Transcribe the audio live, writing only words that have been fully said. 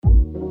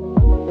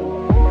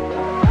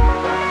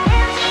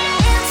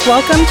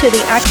Welcome to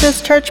the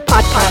Access Church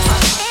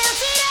Podcast.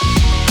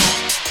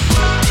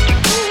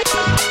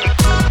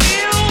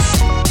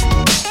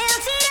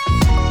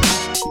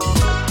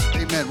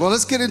 Amen. Well,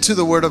 let's get into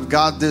the Word of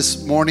God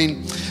this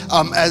morning.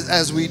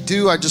 As we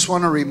do, I just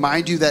want to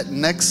remind you that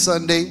next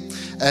Sunday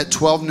at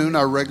 12 noon,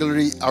 our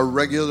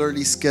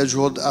regularly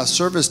scheduled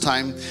service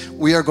time,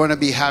 we are going to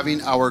be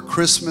having our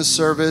Christmas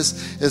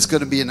service. It's going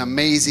to be an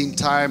amazing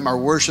time. Our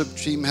worship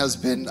team has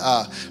been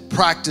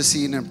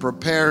practicing and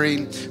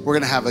preparing. We're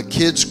going to have a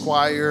kids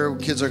choir.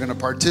 Kids are going to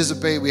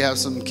participate. We have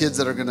some kids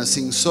that are going to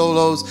sing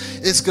solos.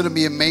 It's going to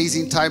be an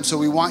amazing time. So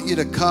we want you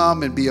to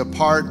come and be a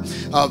part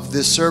of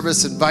this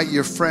service. Invite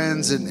your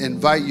friends and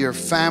invite your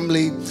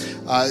family.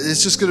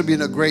 It's just going to be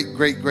a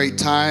great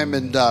time.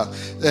 And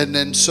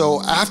then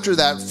so after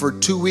that, for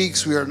 2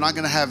 weeks, we are not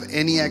going to have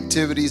any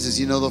activities. As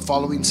you know, the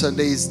following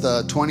Sunday is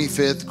the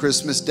 25th,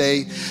 Christmas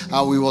Day.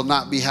 We will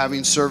not be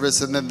having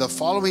service. And then the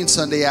following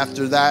Sunday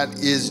after that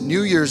is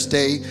New Year's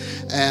Day.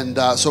 And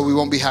so we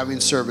won't be having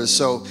service.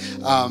 So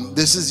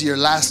this is your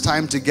last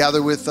time to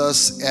gather with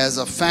us as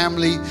a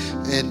family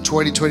in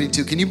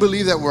 2022. Can you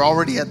believe that we're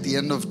already at the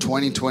end of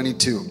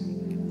 2022?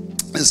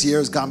 This year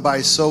has gone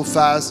by so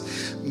fast,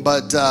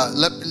 but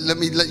let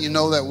me let you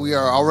know that we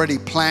are already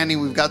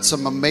planning. We've got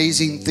some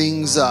amazing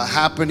things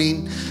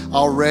happening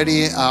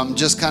already.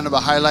 Just kind of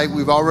a highlight.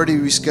 We've already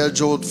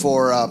rescheduled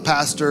for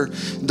Pastor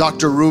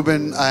Dr.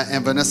 Ruben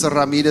and Vanessa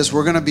Ramirez.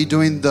 We're going to be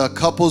doing the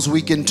Couples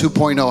Weekend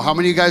 2.0. How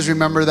many of you guys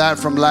remember that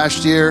from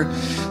last year?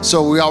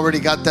 So we already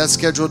got that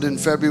scheduled in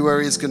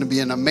February. It's going to be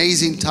an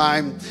amazing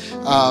time.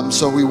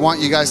 So we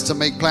want you guys to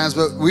make plans,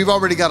 but we've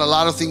already got a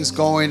lot of things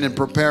going and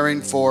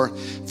preparing for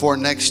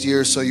next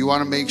year. So you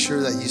want to make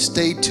sure that you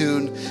stay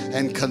tuned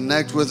and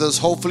connect with us.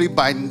 Hopefully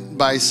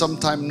by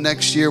sometime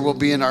next year, we'll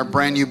be in our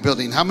brand new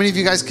building. How many of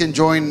you guys can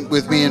join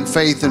with me in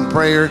faith and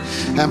prayer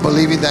and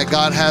believing that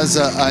God has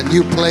a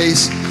new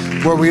place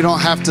where we don't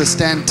have to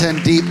stand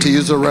 10 deep to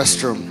use a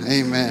restroom?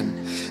 Amen.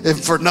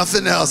 If for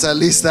nothing else, at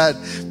least that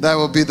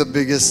will be the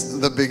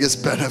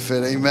biggest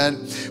benefit.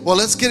 Amen. Well,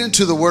 let's get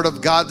into the Word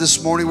of God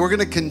this morning. We're going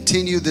to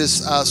continue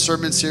this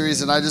sermon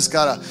series, and I just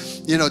gotta,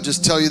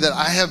 just tell you that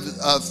I have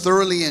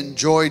thoroughly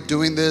enjoyed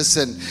doing this.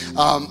 And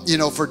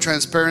for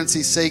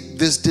transparency's sake,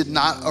 this did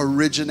not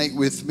originate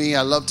with me.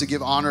 I love to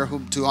give honor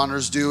whom to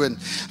honors due. And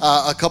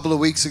a couple of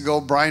weeks ago,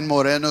 Brian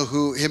Moreno,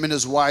 him and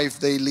his wife,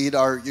 they lead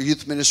our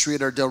youth ministry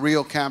at our Del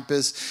Rio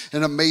campus.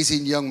 An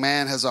amazing young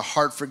man, has a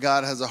heart for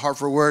God, has a heart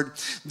for Word.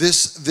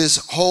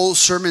 This whole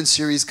sermon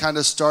series kind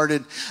of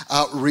started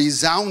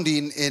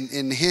resounding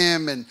in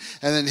him, and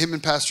then him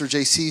and Pastor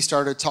JC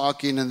started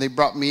talking, and they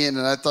brought me in,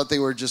 and I thought they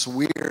were just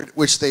weird,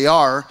 which they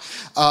are,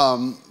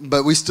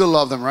 but we still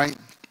love them, right?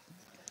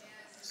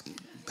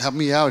 Help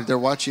me out. They're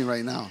watching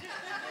right now.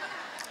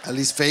 At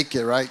least fake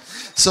it, right?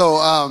 So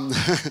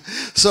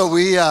so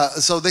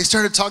they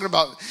started talking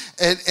about,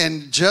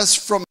 and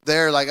just from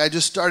there, like I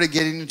just started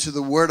getting into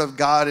the Word of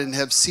God and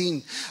have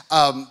seen,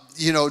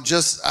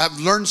 I've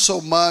learned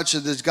so much,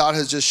 and that God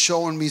has just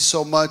shown me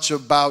so much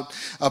about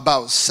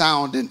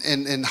sound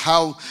and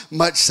how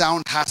much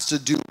sound has to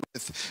do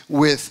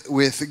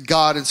with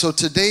God. And so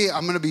today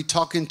I'm going to be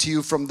talking to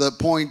you from the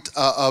point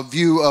of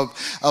view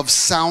of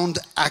sound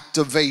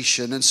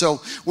activation. And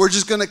so we're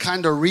just going to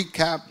kind of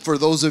recap for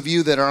those of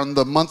you that are on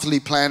the monthly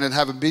plan and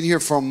haven't been here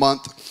for a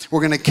month.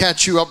 We're going to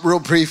catch you up real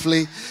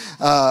briefly.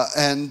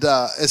 And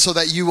so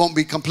that you won't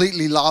be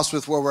completely lost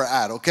with where we're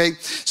at, okay?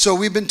 So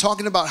we've been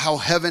talking about how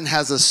heaven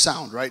has a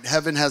sound, right?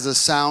 Heaven has a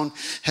sound.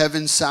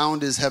 Heaven's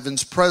sound is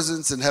heaven's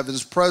presence, and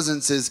heaven's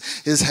presence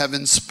is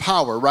heaven's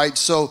power, right?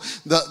 So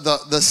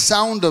the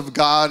sound of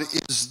God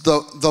is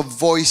the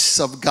voice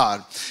of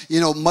God.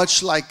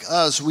 Much like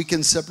us, we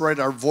can separate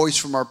our voice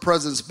from our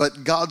presence,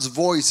 but God's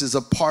voice is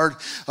a part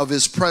of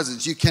His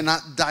presence. You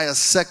cannot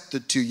dissect the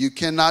two. You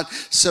cannot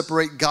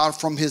separate God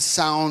from His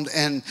sound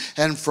and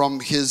from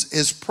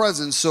His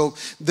presence. So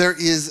there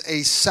is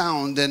a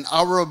sound, and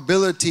our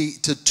ability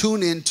to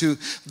tune into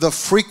the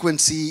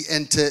frequency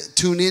and to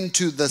tune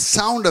into the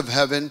sound of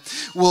heaven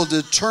will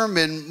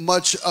determine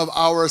much of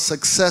our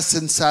success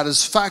and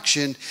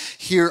satisfaction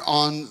here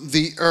on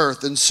the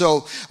earth. And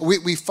so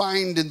we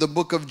find in the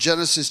book of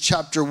Genesis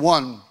chapter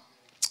 1,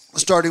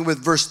 starting with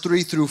verse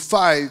 3 through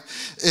 5,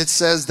 it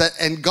says that,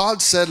 and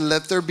God said,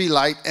 let there be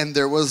light, and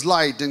there was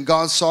light. And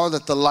God saw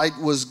that the light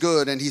was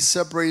good, and He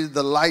separated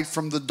the light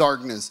from the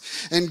darkness.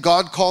 And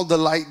God called the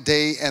light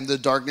day, and the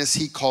darkness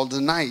He called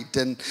night.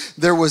 And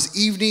there was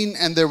evening,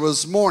 and there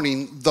was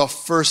morning, the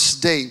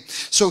first day.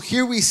 So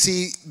here we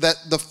see that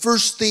the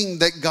first thing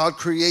that God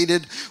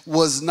created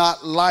was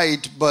not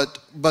light, but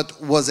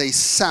was a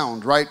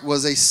sound, right?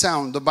 Was a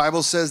sound. The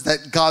Bible says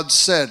that God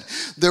said.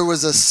 There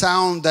was a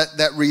sound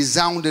that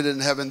resounded resounded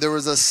in heaven. There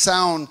was a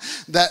sound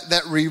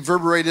that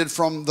reverberated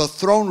from the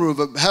throne room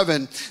of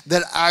heaven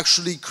that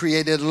actually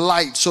created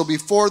light. So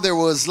before there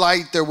was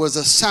light, there was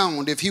a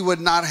sound. If he would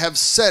not have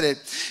said it,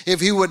 if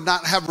he would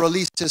not have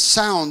released his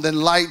sound, then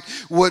light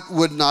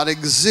would not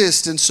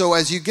exist. And so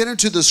as you get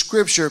into the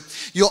scripture,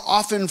 you'll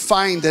often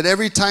find that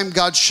every time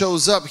God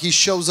shows up, he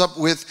shows up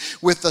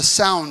with a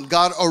sound.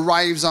 God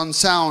arrives on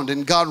sound,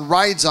 and God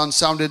rides on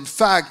sound. In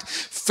fact,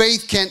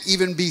 faith can't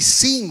even be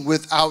seen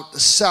without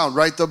sound,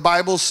 right? The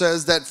Bible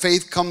says that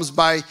faith comes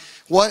by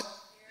what?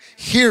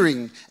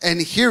 Hearing, and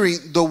hearing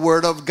the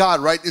word of God,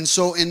 right? And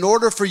so in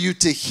order for you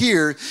to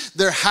hear,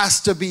 there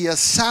has to be a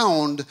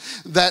sound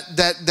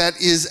that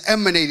is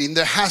emanating.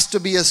 There has to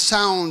be a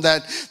sound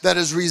that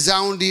is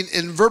resounding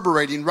and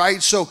reverberating,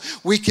 right? So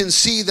we can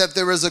see that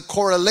there is a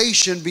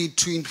correlation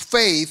between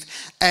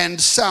faith and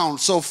sound.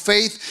 So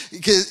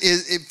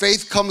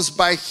faith comes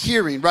by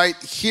hearing, right?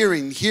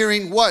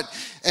 Hearing what?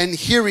 And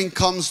hearing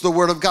comes the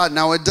word of God.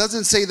 Now it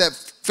doesn't say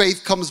that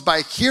faith comes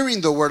by hearing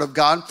the word of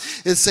God.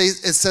 It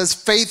says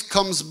faith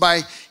comes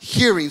by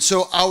hearing.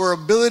 So our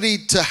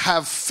ability to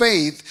have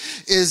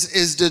faith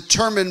is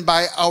determined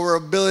by our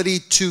ability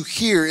to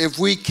hear. If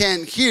we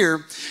can't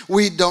hear,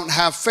 we don't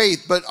have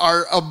faith. But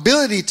our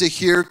ability to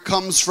hear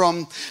comes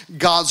from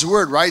God's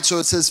word, right? So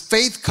it says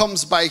faith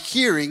comes by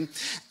hearing,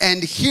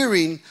 and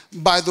hearing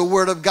by the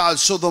word of God.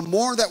 So the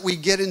more that we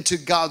get into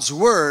God's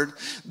word,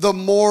 the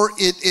more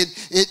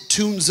it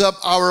tunes up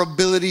our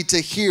ability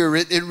to hear.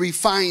 It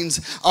refines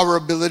our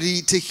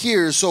ability to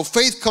hear. So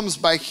faith comes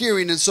by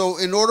hearing. And so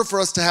in order for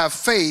us to have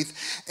faith,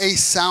 a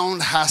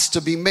sound has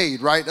to be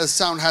made, right? A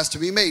sound has to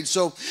be made.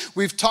 So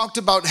we've talked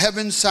about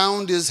heaven's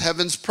sound is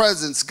heaven's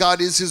presence.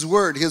 God is his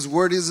word. His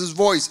word is his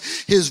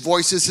voice. His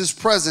voice is his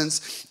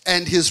presence.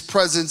 And his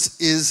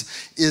presence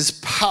is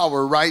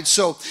power, right?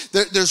 So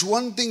there's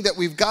one thing that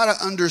we've got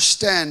to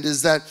understand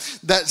is that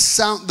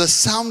sound, the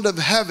sound of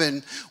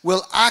heaven,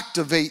 will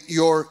activate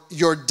your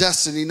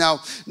destiny. Now,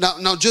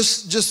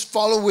 just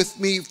follow with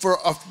me for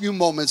a few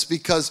moments,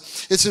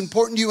 because it's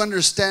important you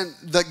understand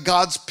that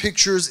God's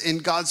pictures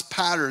and God's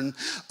pattern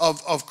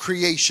of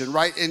creation,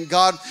 right? And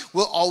God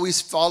will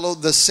always follow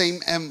the same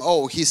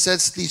MO. He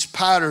sets these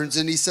patterns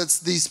and he sets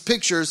these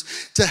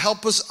pictures to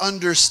help us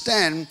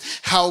understand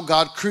how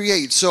God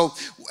create. So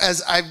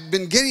as I've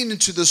been getting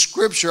into the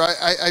scripture,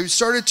 I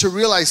started to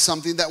realize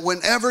something, that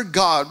whenever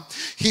God,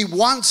 he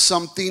wants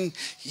something,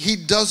 he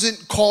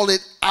doesn't call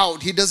it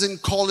out. He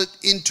doesn't call it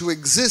into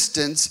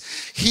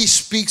existence. He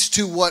speaks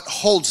to what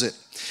holds it.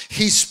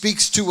 He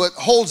speaks to what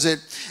holds it,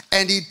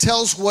 and he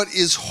tells what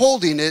is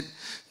holding it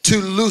to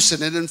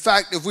loosen it. In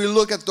fact, if we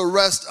look at the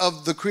rest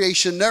of the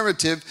creation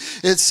narrative,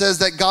 it says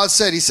that God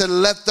said, he said,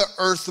 let the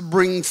earth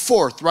bring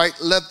forth, right?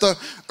 Let the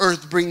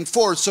earth bring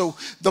forth. So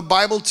the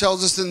Bible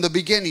tells us in the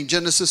beginning,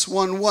 Genesis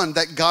 1:1,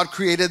 that God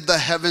created the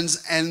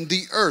heavens and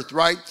the earth,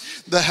 right?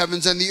 The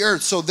heavens and the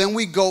earth. So then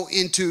we go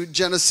into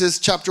Genesis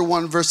chapter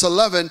 1 verse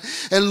 11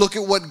 and look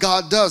at what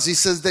God does. He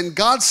says, then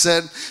God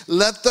said,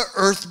 let the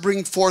earth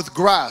bring forth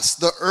grass,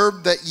 the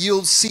herb that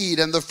yields seed,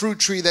 and the fruit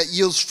tree that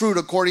yields fruit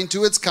according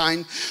to its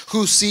kind,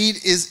 whose seed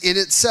is in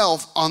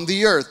itself on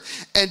the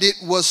earth. And it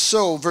was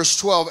so. Verse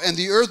 12, and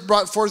the earth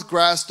brought forth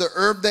grass, the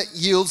herb that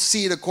yields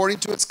seed according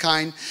to its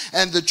kind,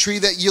 and the tree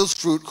that yields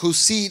fruit, whose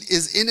seed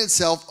is in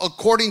itself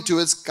according to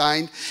its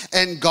kind.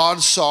 And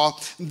God saw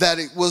that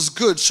it was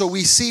good. So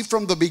we see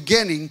from the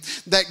beginning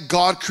that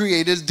God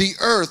created the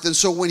earth. And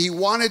so when he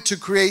wanted to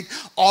create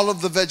all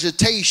of the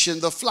vegetation,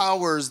 the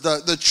flowers,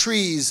 the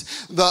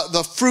trees,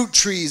 the fruit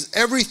trees,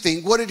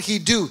 everything, what did he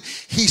do?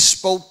 He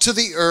spoke to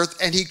the earth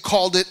and he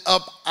called it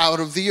up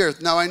out of the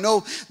earth. Now I know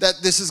that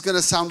this is going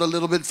to sound a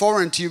little bit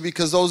foreign to you,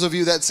 because those of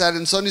you that sat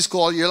in Sunday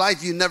school all your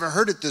life, you never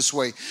heard it this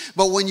way.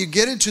 But when you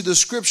get into the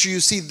scripture, you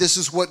see this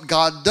is what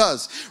God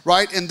does,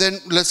 right? And then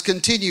let's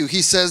continue.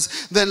 He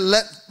says, then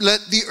let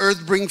the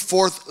earth bring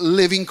forth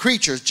living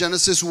creatures.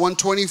 Genesis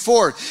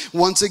 1:24.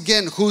 Once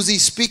again, who's he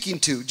speaking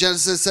to?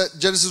 Genesis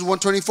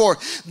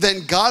 1:24.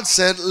 Then God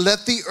said,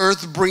 let the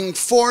earth bring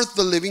forth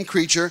the living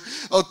creature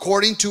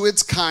according to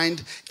its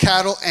kind,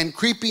 cattle and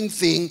creeping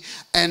thing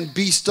and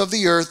beast of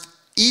the earth,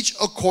 each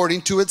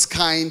according to its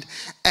kind.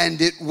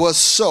 And it was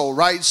so,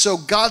 right? So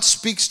God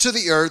speaks to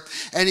the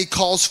earth and he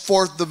calls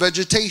forth the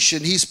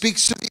vegetation. He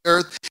speaks to the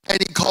earth and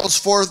he calls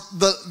forth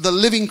the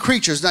living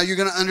creatures. Now you're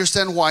going to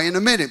understand why in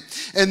a minute.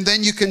 And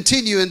then you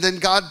continue, and then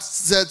God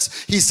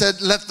says, he said,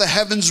 let the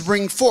heavens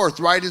bring forth,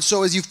 right? And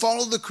so as you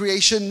follow the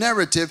creation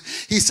narrative,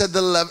 he said,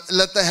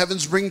 let the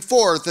heavens bring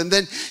forth. And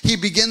then he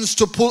begins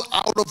to pull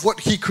out of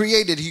what he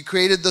created. He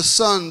created the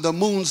sun, the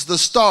moons, the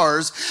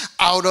stars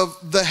out of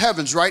the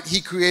heavens, right? He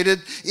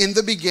created, in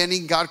the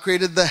beginning, God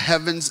created the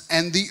heavens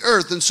and the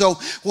earth. And so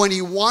when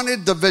he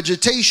wanted the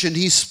vegetation,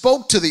 he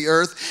spoke to the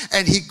earth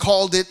and he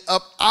called it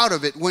up out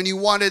of it. When he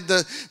wanted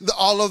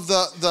all of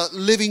the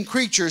living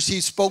creatures,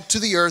 he spoke to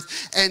the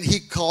earth and he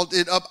called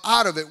it up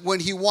out of it. When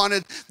he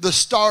wanted the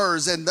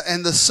stars and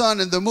the sun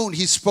and the moon,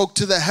 he spoke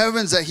to the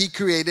heavens that he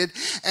created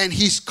and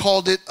he's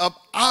called it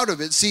up out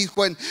of it. See,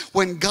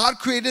 when God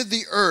created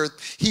the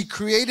earth, he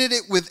created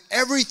it with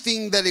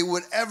everything that it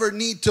would ever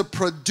need to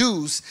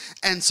produce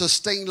and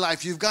sustain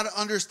life. You've got to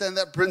understand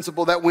that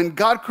principle, that when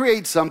God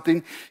creates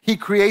something, he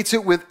creates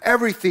it with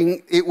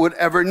everything it would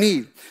ever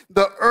need.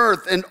 The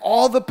earth and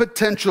all the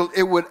potential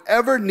it would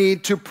ever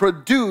need to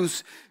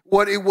produce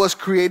what it was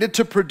created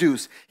to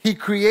produce. He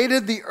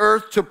created the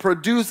earth to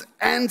produce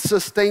and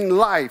sustain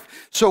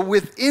life. So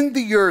within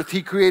the earth,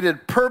 he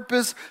created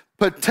purpose,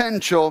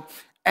 potential,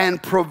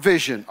 and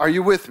provision. Are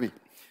you with me?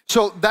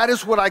 So that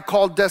is what I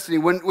call destiny.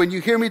 When you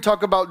hear me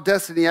talk about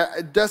destiny,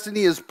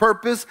 destiny is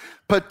purpose,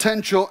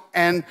 potential,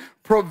 and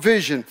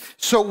provision.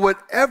 So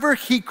whatever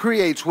he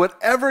creates,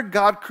 whatever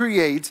God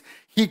creates,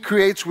 he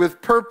creates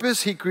with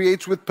purpose, he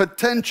creates with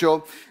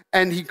potential,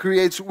 and he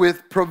creates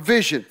with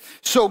provision.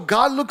 So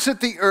God looks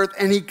at the earth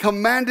and he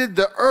commanded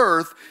the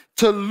earth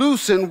to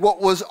loosen what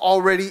was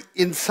already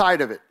inside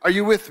of it. Are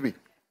you with me?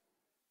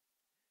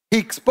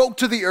 He spoke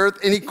to the earth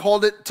and he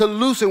called it to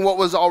loosen what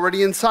was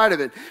already inside of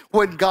it.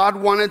 When God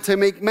wanted to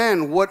make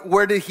man,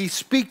 where did he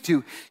speak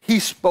to? He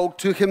spoke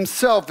to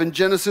himself. In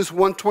Genesis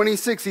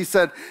 1:26, he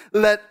said,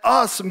 "Let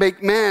us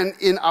make man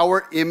in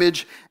our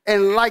image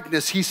and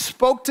likeness." He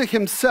spoke to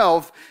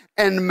himself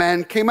and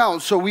man came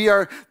out. So we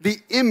are the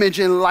image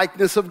and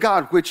likeness of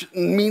God, which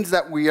means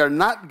that we are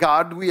not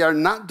God, we are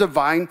not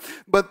divine,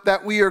 but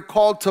that we are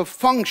called to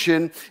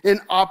function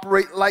and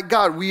operate like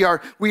God. We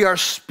are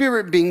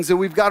spirit beings, and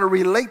we've got to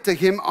relate to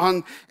him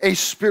on a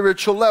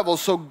spiritual level.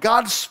 So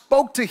God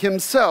spoke to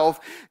himself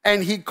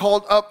and he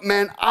called up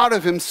man out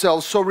of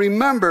himself. So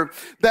remember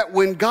that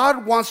when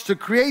God wants to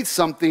create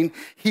something,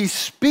 he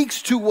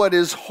speaks to what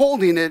is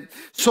holding it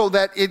so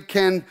that it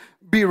can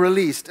be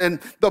released. And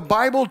the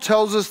Bible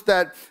tells us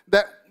that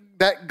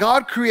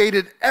God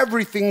created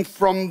everything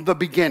from the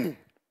beginning.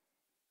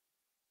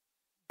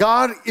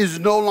 God is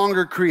no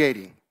longer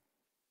creating.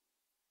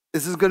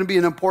 This is going to be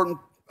an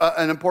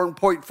important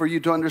point for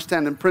you to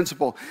understand in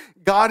principle.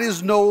 God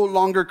is no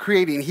longer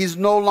creating. He's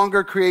no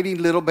longer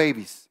creating little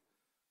babies.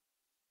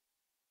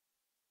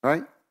 All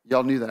right?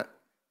 Y'all knew that.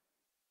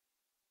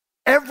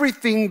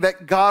 Everything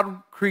that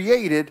God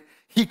created,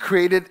 he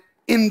created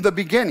in the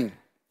beginning.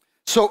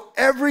 So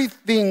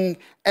everything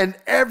and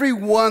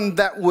everyone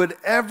that would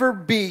ever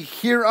be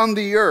here on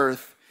the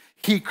earth,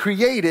 he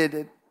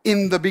created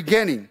in the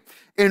beginning.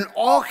 And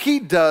all he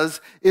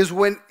does is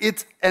when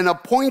it's an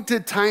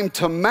appointed time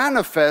to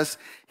manifest,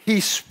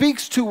 he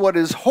speaks to what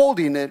is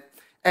holding it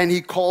and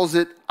he calls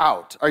it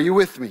out. Are you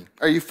with me?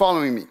 Are you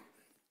following me?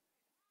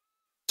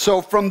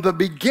 So from the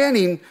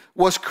beginning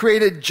was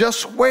created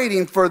just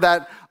waiting for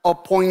that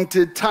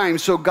appointed time.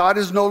 So God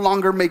is no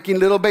longer making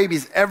little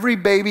babies. Every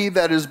baby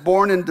that is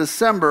born in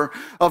December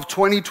of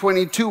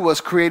 2022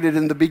 was created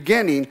in the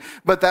beginning,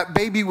 but that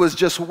baby was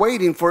just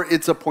waiting for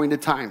its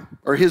appointed time,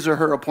 or his or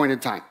her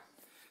appointed time.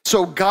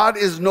 So God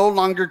is no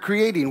longer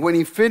creating. When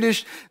he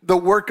finished the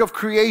work of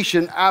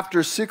creation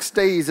after 6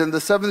 days and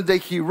the seventh day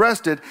he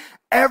rested,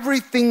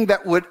 everything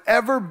that would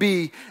ever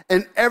be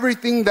and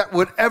everything that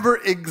would ever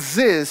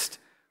exist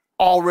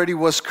already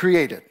was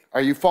created.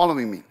 Are you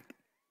following me?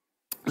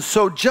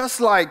 So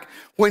just like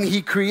when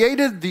he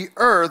created the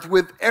earth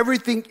with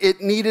everything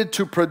it needed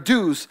to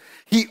produce,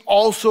 he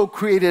also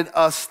created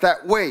us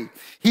that way.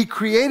 He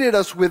created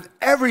us with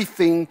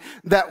everything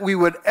that we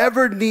would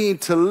ever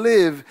need to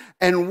live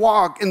and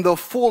walk in the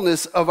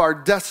fullness of our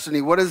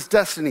destiny. What is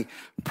destiny?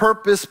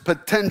 Purpose,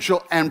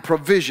 potential, and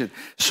provision.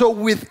 So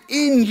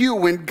within you,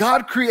 when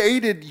God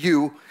created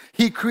you,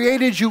 he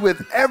created you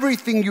with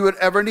everything you would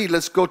ever need.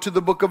 Let's go to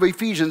the book of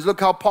Ephesians. Look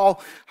how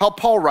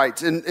Paul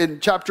writes in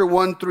chapter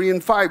 1, 3,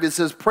 and 5. It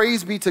says,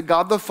 "Praise be to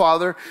God the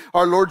Father,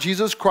 our Lord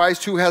Jesus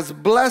Christ, who has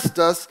blessed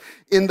us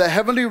in the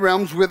heavenly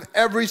realms with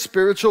every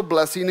spiritual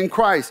blessing in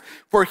Christ.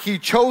 For he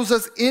chose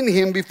us in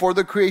him before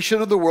the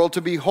creation of the world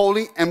to be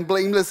holy and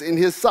blameless in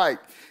his sight.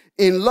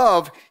 In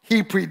love,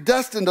 he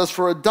predestined us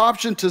for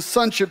adoption to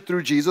sonship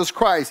through Jesus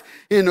Christ,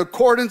 in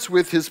accordance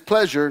with his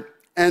pleasure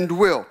and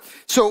will."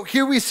 So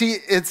here we see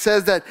it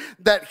says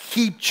that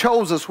he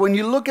chose us. When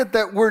you look at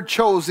that word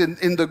chose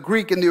in the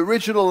Greek, in the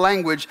original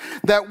language,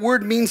 that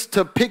word means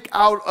to pick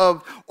out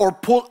of or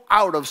pull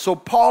out of. So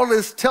Paul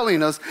is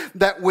telling us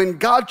that when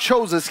God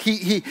chose us,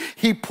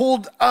 he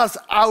pulled us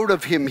out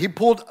of him. He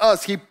pulled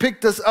us. He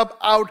picked us up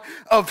out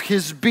of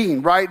his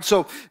being, right?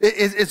 So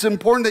it's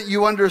important that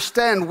you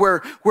understand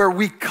where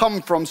we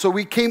come from. So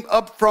we came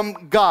up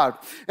from God.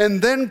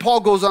 And then Paul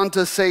goes on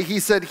to say,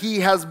 he said, he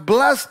has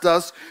blessed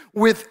us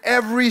with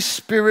every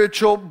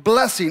spiritual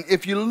blessing.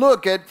 If you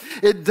look at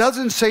it,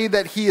 doesn't say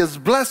that he is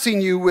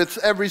blessing you with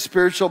every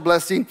spiritual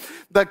blessing.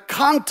 The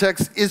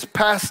context is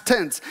past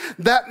tense.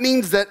 That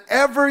means that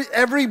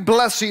every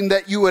blessing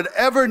that you would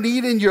ever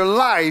need in your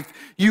life,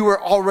 you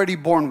were already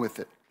born with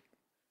it.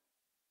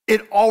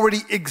 It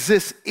already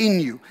exists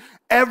in you.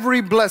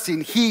 Every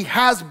blessing, he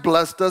has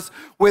blessed us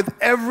with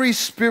every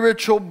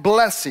spiritual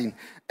blessing.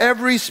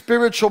 every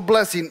spiritual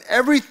blessing,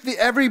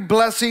 every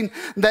blessing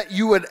that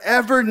you would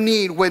ever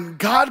need. When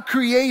God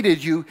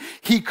created you,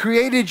 he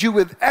created you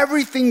with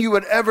everything you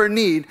would ever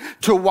need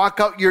to walk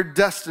out your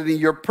destiny,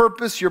 your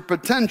purpose, your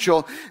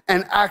potential,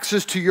 and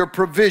access to your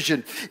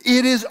provision.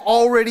 It is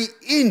already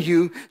in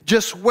you,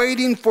 just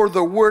waiting for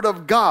the word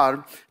of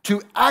God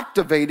to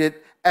activate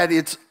it at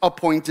its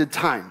appointed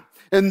time.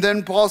 And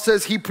then Paul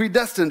says he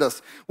predestined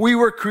us. We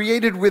were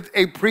created with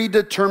a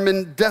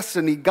predetermined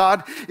destiny.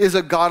 God is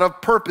a God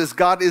of purpose.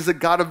 God is a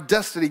God of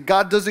destiny.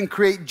 God doesn't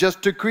create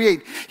just to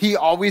create. He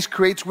always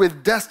creates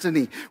with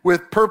destiny,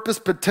 with purpose,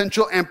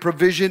 potential, and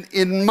provision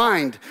in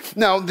mind.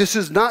 Now, this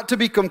is not to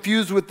be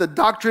confused with the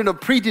doctrine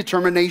of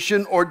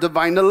predetermination or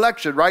divine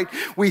election, right?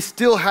 We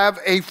still have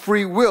a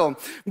free will,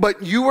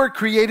 but you were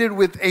created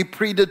with a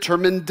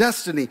predetermined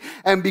destiny.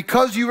 And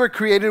because you were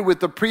created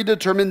with a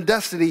predetermined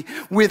destiny,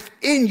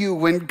 within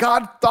you, when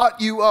God thought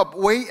you up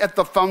way at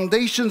the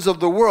foundations of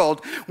the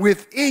world,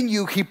 within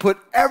you, he put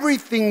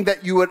everything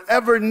that you would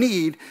ever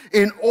need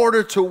in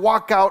order to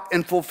walk out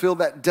and fulfill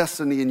that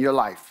destiny in your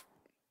life.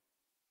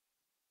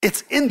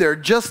 It's in there,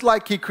 just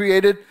like he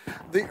created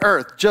the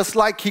earth, just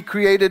like he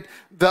created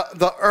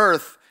the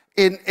earth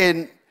he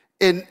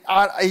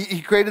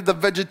created the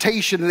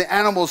vegetation and the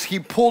animals. He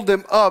pulled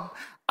them up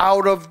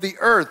out of the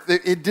earth.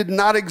 It did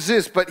not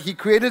exist, but he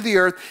created the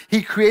earth.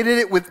 He created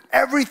it with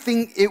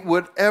everything it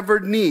would ever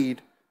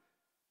need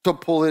to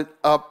pull it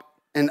up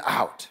and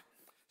out.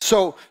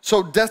 So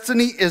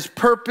destiny is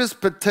purpose,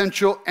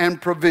 potential,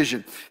 and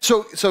provision.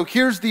 So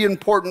here's the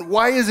important,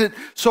 why is it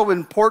so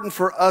important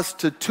for us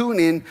to tune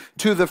in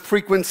to the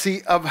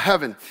frequency of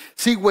heaven?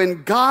 See,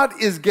 when God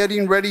is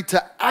getting ready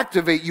to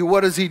activate you,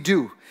 what does he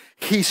do?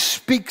 He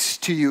speaks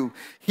to you.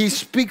 He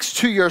speaks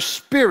to your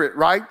spirit,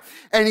 right?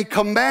 And he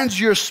commands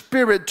your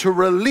spirit to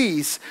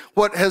release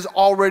what has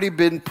already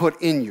been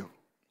put in you.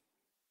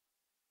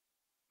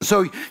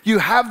 So you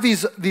have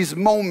these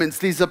moments,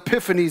 these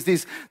epiphanies,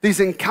 these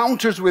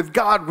encounters with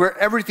God where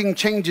everything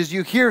changes.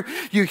 You hear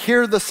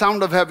the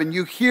sound of heaven.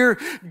 You hear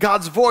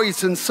God's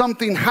voice and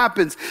something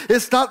happens.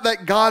 It's not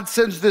that God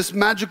sends this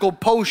magical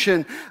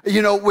potion,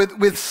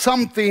 with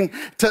something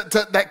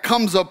that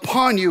comes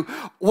upon you.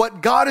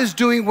 What God is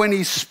doing when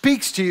he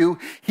speaks to you,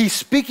 he's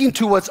speaking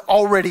to what's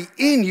already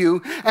in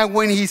you. And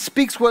when he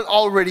speaks what's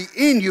already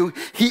in you,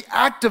 he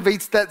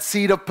activates that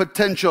seed of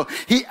potential.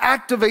 He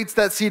activates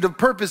that seed of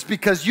purpose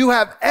because you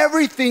have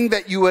everything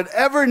that you would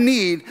ever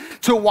need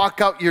to walk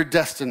out your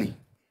destiny.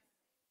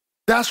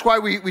 That's why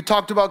we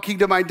talked about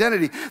kingdom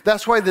identity.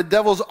 That's why the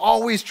devil's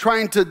always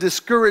trying to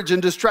discourage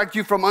and distract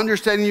you from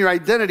understanding your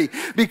identity,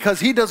 because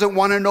he doesn't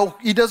want you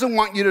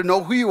to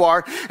know who you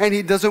are, and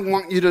he doesn't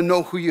want you to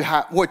know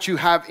what you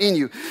have in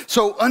you.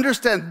 So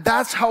understand,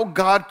 that's how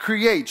God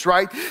creates,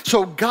 right?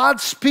 So God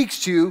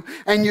speaks to you,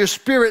 and your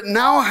spirit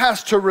now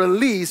has to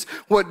release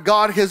what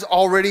God has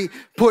already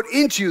put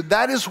into you.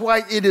 That is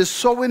why it is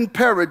so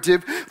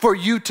imperative for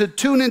you to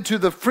tune into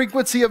the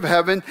frequency of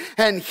heaven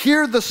and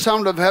hear the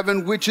sound of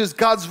heaven, which is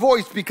God's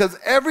voice, because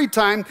every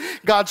time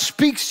God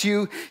speaks to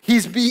you,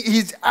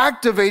 he's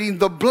activating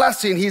the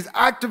blessing, he's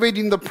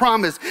activating the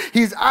promise,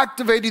 he's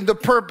activating the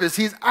purpose,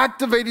 he's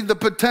activating the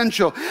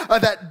potential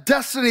of that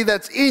destiny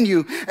that's in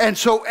you. And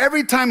so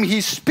every time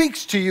he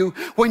speaks to you,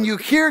 when you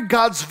hear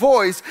God's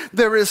voice,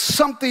 there is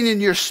something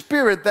in your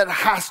spirit that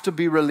has to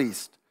be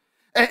released.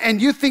 And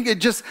you think it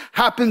just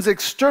happens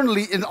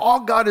externally, and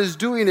all God is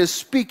doing is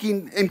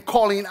speaking and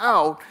calling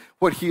out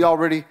what he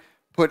already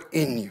put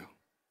in you.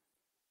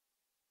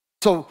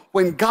 So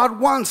when God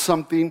wants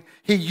something,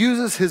 he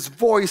uses his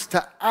voice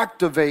to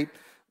activate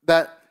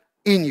that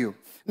in you.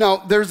 Now,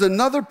 there's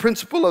another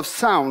principle of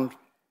sound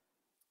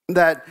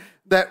that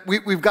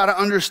we've got to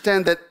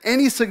understand, that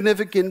any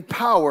significant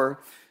power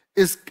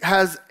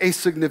has a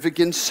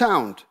significant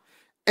sound.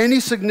 Any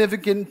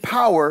significant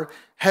power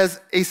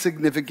has a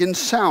significant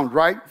sound,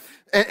 right?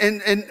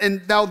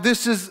 And now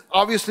this is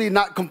obviously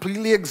not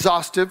completely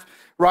exhaustive,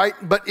 right?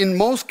 But in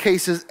most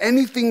cases,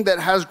 anything that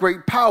has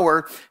great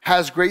power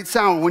has great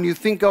sound. When you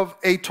think of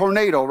a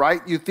tornado,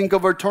 right? You think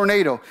of a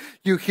tornado.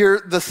 You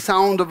hear the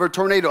sound of a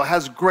tornado. It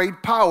has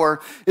great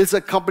power. It's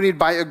accompanied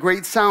by a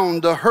great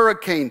sound. A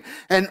hurricane,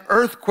 an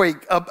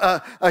earthquake,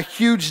 a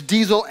huge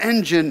diesel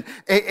engine,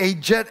 a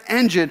jet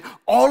engine.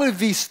 All of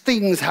these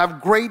things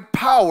have great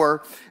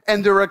power,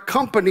 and they're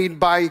accompanied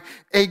by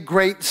a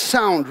great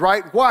sound,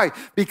 right? Why?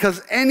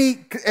 Because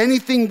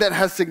anything that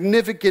has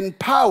significant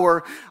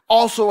power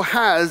also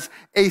has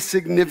a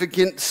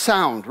significant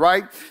sound,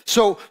 right?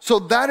 So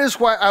that is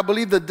why I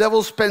believe the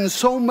devil spends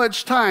so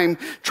much time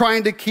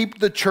trying to keep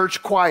the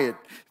church quiet,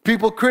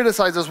 People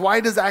criticize us. Why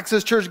does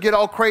Access Church get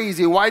all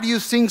crazy? Why do you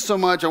sing so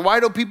much? And why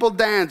do people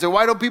dance? And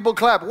why do people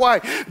clap?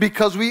 Why?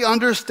 Because we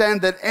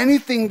understand that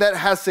anything that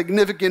has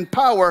significant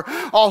power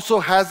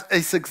also has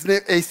a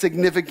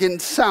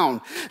significant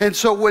sound. And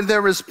so when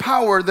there is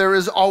power, there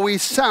is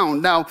always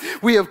sound. Now,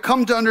 we have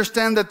come to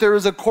understand that there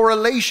is a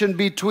correlation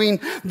between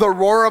the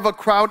roar of a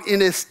crowd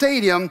in a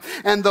stadium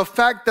and the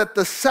fact that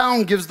the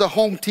sound gives the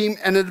home team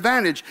an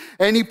advantage.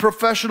 Any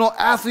professional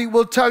athlete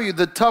will tell you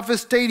the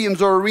toughest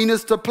stadiums or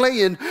arenas to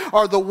play in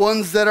are the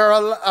ones that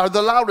are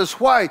the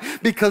loudest. Why?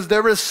 Because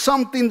there is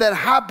something that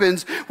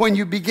happens when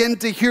you begin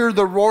to hear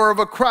the roar of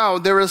a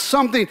crowd. There is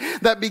something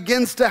that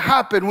begins to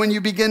happen when you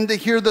begin to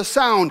hear the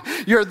sound.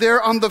 You're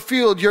there on the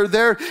field, you're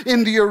there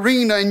in the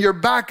arena, and your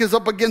back is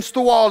up against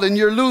the wall and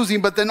you're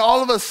losing, but then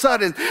all of a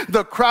sudden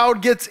the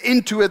crowd gets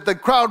into it. The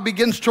crowd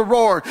begins to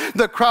roar.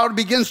 The crowd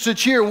begins to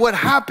cheer. What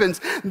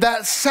happens?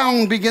 That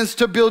sound begins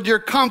to build your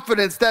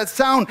confidence. That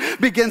sound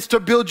begins to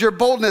build your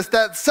boldness.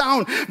 That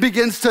sound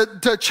begins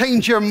to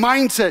change your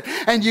mindset,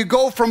 and you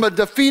go from a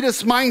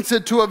defeatist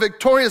mindset to a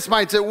victorious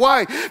mindset.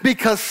 Why?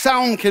 Because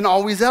sound can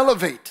always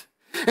elevate.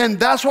 And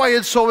that's why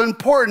it's so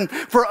important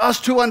for us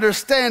to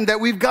understand that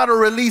we've got to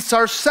release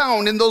our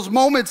sound in those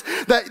moments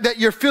that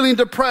you're feeling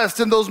depressed,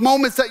 in those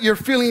moments that you're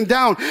feeling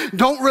down.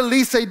 Don't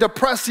release a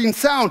depressing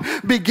sound.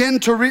 Begin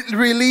to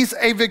release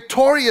a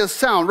victorious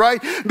sound,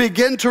 right?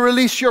 Begin to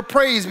release your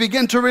praise.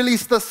 Begin to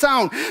release the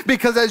sound,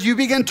 because as you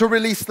begin to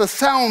release the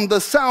sound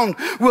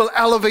will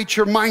elevate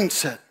your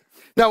mindset.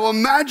 Now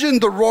imagine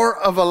the roar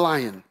of a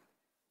lion.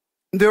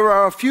 There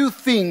are a few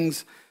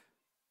things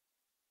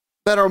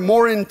that are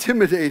more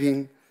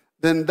intimidating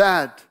than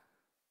that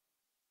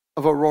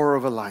of a roar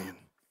of a lion.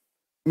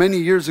 Many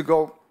years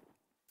ago,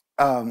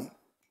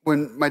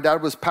 when my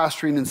dad was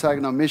pastoring in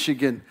Saginaw,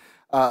 Michigan,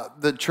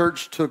 the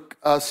church took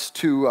us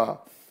to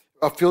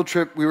a field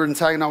trip. We were in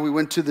Saginaw. We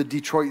went to the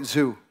Detroit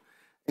Zoo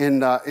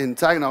in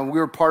Saginaw. We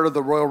were part of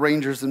the Royal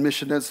Rangers and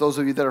Missionettes. Those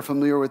of you that are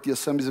familiar with the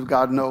Assemblies of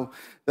God know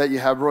that you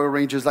have Royal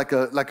Rangers like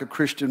a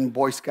Christian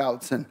Boy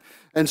Scouts.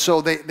 And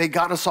so they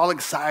got us all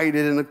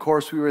excited. And of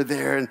course we were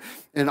there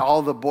and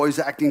all the boys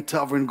acting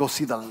tough. We're going to go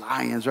see the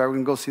lions, right? We're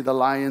going to go see the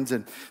lions.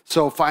 And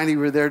so finally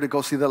we're there to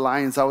go see the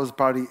lions. I was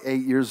probably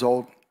 8 years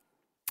old.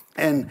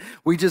 And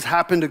we just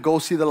happened to go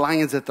see the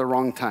lions at the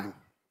wrong time.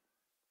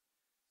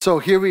 So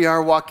here we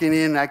are walking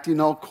in, acting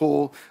all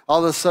cool.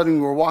 All of a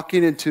sudden, we're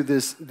walking into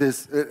this.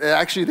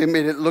 Actually, they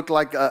made it look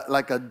like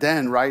a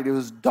den, right? It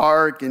was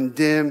dark and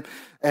dim,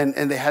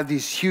 and they had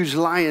these huge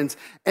lions,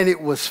 and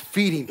it was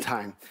feeding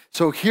time.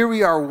 So here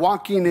we are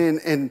walking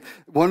in, and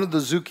one of the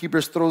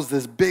zookeepers throws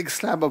this big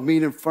slab of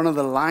meat in front of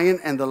the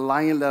lion, and the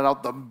lion let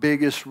out the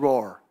biggest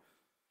roar.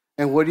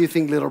 And what do you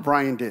think little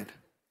Brian did?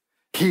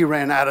 He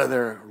ran out of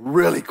there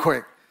really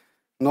quick.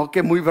 No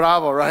que muy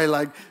bravo, right?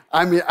 Like,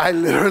 I mean,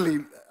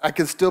 I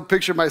can still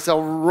picture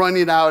myself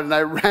running out, and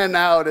I ran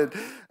out,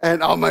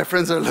 and all my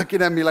friends are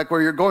looking at me like,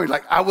 where you're going?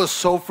 Like, I was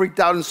so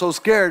freaked out and so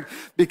scared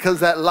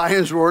because that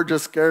lion's roar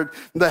just scared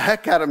the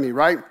heck out of me,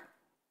 right?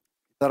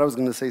 Thought I was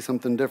going to say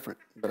something different,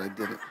 but I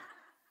didn't.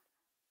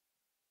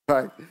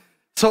 Right?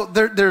 So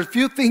there are a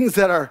few things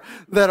that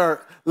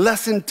are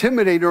less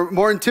intimidating or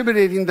more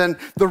intimidating than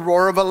the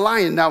roar of a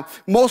lion. Now,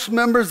 most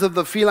members of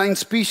the feline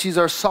species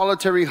are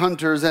solitary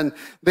hunters, and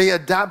they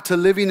adapt to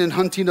living and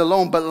hunting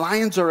alone, but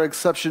lions are an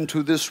exception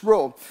to this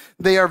rule.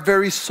 They are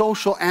very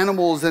social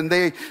animals, and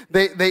they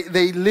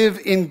live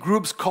in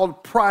groups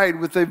called pride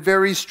with a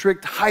very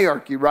strict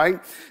hierarchy, right?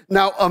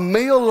 Now, a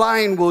male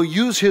lion will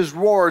use his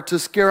roar to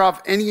scare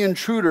off any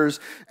intruders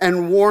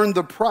and warn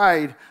the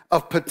pride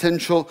of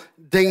potential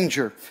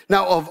danger.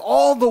 Now, of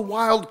all the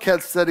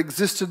wildcats that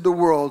exist in the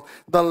world,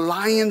 the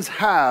lions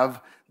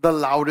have the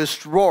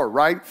loudest roar,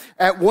 right?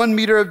 At 1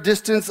 meter of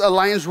distance, a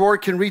lion's roar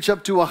can reach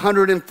up to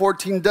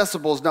 114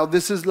 decibels. Now,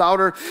 this is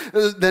louder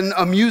than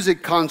a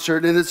music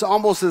concert, and it's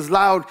almost as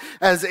loud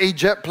as a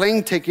jet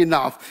plane taking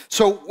off.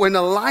 So when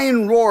a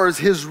lion roars,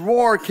 his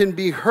roar can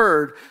be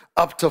heard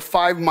up to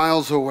 5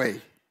 miles away.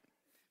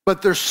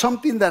 But there's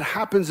something that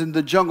happens in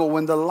the jungle.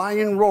 When the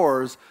lion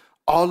roars,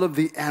 all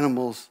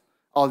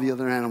the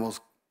other animals.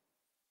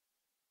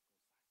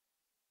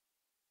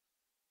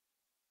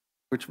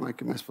 Which mic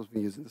am I supposed to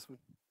be using? This one?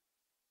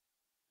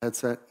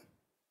 Headset?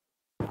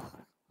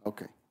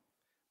 Okay.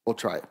 We'll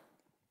try it.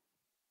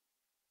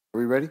 Are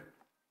we ready?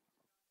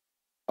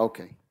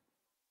 Okay.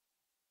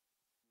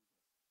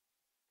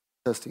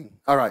 Testing.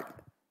 All right.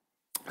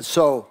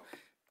 So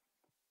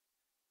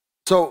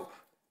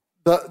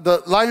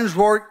the lion's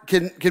roar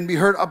can be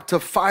heard up to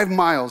 5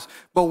 miles,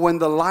 but when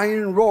the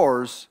lion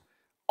roars,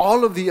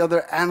 all of the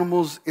other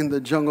animals in the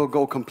jungle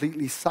go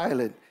completely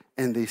silent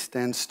and they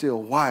stand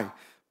still. Why?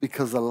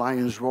 Because the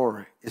lion's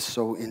roar is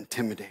so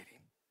intimidating.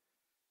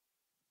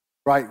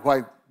 Right?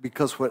 Why?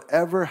 Because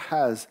whatever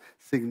has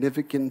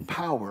significant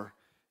power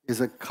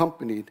is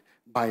accompanied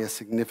by a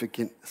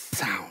significant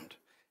sound.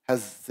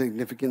 Has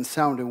significant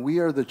sound. And we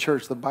are the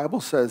church. The Bible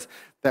says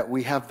that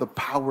we have the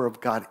power of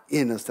God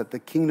in us, that the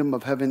kingdom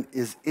of heaven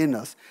is in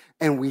us,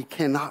 and we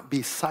cannot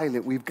be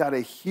silent. We've got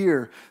to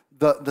hear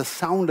the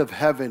sound of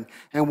heaven.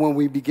 And when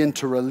we begin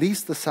to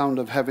release the sound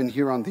of heaven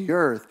here on the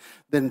earth,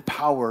 then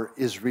power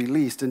is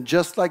released. And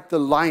just like the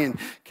lion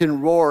can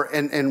roar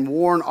and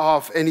warn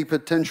off any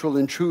potential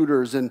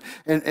intruders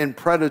and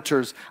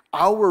predators,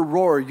 our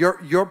roar,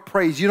 your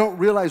praise, you don't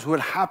realize what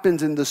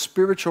happens in the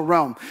spiritual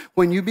realm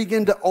when you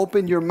begin to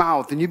open your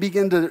mouth and you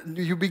begin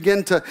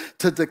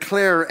to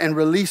declare and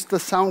release the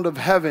sound of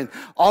heaven.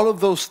 All of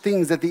those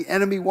things that the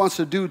enemy wants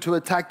to do to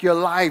attack your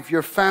life,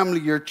 your family,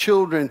 your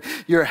children,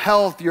 your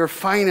health, your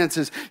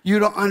finances, you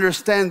don't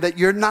understand that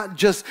you're not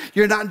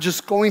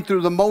just going through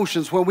the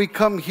motions. When we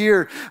come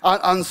here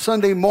on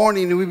Sunday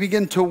morning and we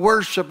begin to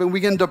worship and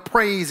we begin to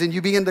praise and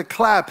you begin to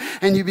clap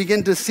and you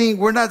begin to sing,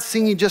 we're not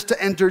singing just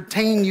to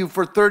entertain you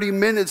for 30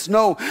 minutes.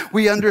 No,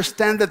 we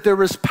understand that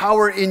there is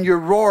power in your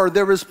roar.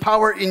 There is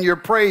power in your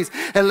praise.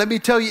 And let me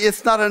tell you,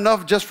 it's not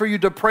enough just for you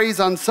to praise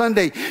on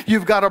Sunday.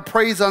 You've got to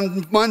praise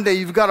on Monday.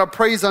 You've got to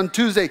praise on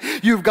Tuesday.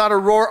 You've got to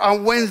roar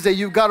on Wednesday.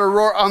 You've got to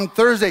roar on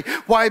Thursday.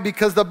 Why?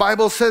 Because the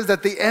Bible says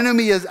that the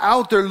enemy is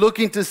out there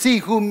looking to see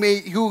who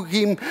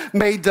he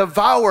may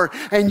devour.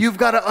 And you've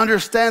got to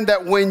understand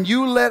that when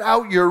you let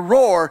out your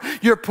roar,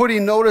 you're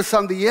putting notice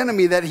on the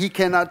enemy that he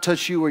cannot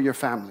touch you or your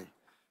family.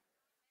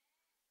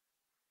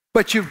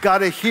 But you've got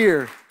to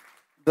hear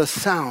the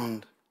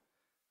sound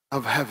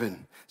of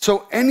heaven.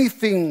 So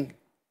anything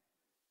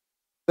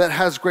that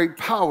has great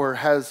power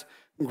has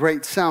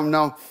great sound.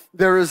 Now,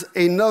 there is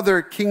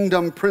another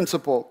kingdom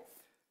principle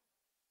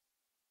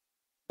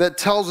that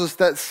tells us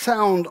that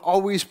sound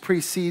always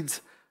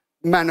precedes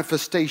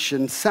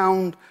manifestation.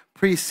 Sound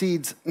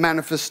precedes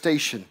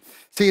manifestation.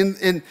 See,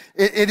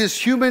 it is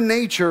human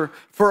nature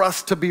for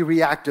us to be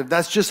reactive.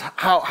 That's just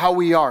how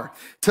we are.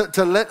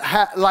 To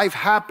let life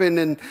happen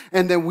and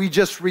then we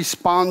just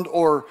respond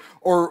or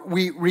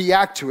we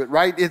react to it,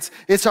 right?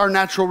 It's our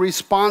natural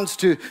response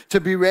to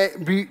be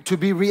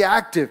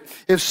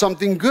reactive. If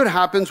something good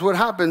happens, what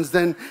happens?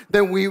 Then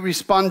we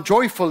respond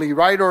joyfully,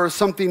 right? Or if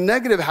something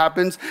negative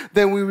happens,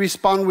 then we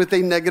respond with a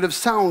negative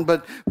sound.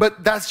 But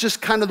that's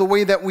just kind of the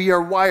way that we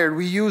are wired.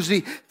 We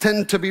usually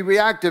tend to be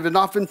reactive. And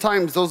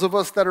oftentimes, those of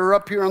us that are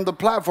up here on the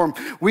platform,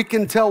 we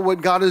can tell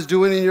what God is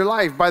doing in your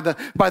life by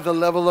the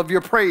level of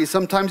your praise.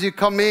 Sometimes you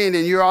come in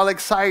and you're all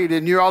excited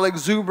and you're all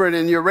exuberant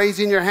and you're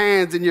raising your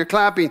hands and you're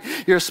clapping,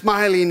 you're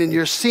smiling and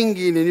you're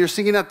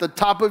singing at the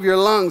top of your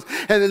lungs.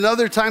 And then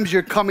other times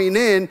you're coming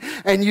in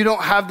and you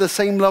don't have the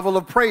same level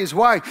of praise.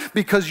 Why?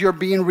 Because you're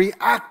being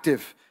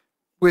reactive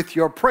with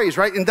your praise,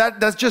 right? And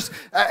that's just,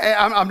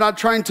 I'm not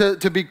trying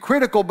to be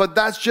critical, but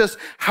that's just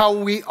how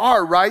we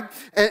are, right?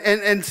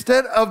 And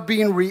instead of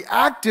being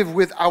reactive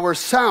with our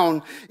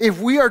sound,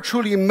 if we are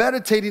truly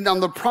meditating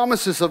on the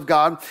promises of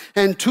God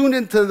and tuned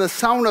into the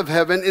sound of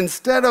heaven,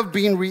 instead of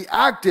being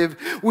reactive,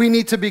 we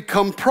need to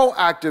become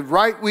proactive,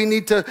 right? We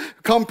need to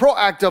become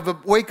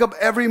proactive, wake up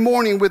every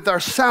morning with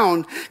our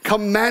sound,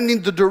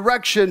 commanding the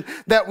direction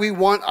that we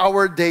want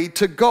our day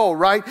to go,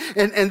 right?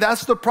 And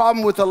that's the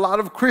problem with a lot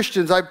of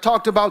Christians. I've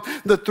talked about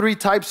the three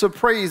types of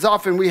praise.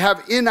 Often we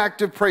have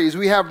inactive praise,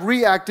 we have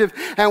reactive,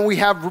 and we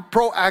have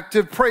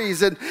proactive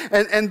praise.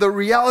 And the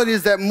reality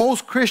is that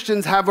most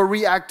Christians have a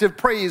reactive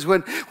praise.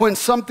 When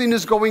something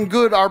is going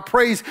good, our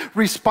praise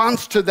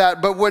responds to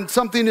that. But when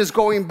something is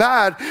going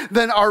bad,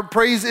 then our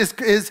praise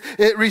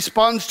it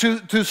responds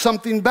to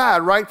something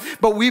bad, right?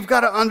 But we've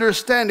got to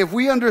understand, if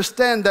we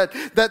understand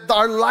that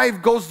our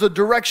life goes the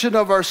direction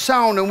of our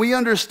sound, and we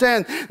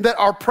understand that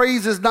our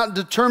praise is not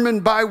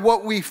determined by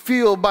what we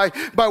feel, by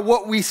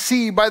what we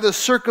see, by the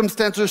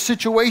circumstance or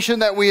situation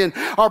that we're in.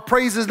 Our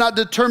praise is not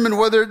determined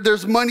whether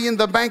there's money in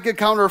the bank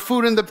account or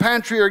food in the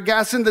pantry or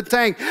gas in the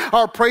tank.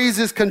 Our praise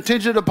is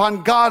contingent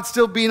upon God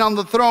still being on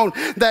the throne,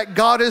 that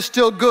God is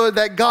still good,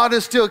 that God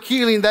is still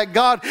healing, that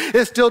God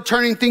is still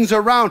turning things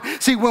around.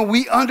 See, when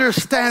we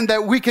understand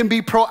that we can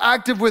be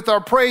proactive with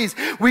our praise,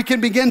 we can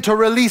begin to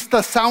release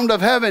the sound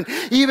of heaven,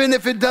 even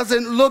if it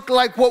doesn't look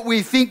like what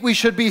we think we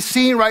should be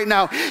seeing right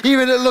now,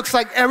 even if it looks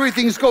like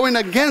everything's going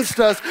against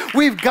us.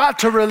 We've got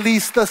to release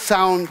the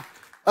sound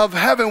of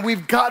heaven.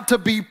 We've got to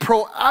be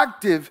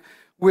proactive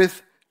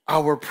with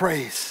our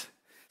praise.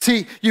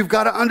 See, you've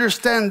got to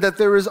understand that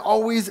there is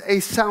always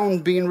a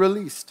sound being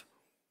released.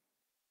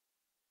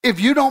 If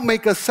you don't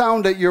make a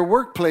sound at your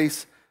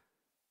workplace,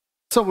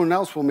 someone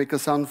else will make a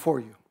sound for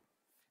you.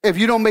 If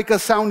you don't make a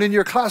sound in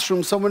your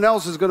classroom, someone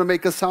else is going to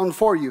make a sound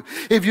for you.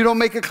 If you don't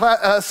make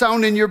a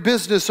sound in your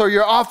business or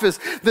your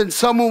office, then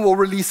someone will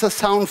release a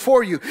sound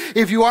for you.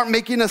 If you aren't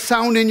making a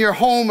sound in your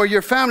home or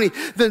your family,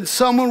 then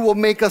someone will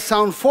make a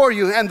sound for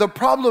you. And the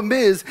problem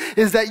is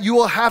that you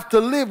will have to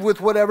live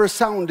with whatever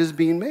sound is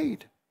being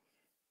made.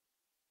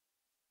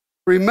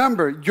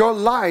 Remember, your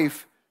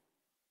life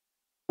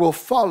will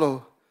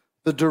follow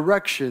the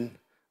direction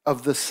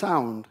of the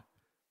sound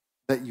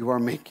that you are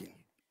making.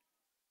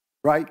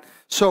 Right?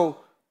 So,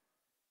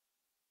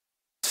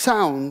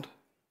 sound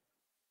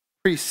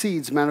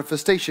precedes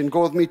manifestation.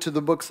 Go with me to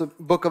the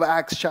book of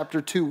Acts,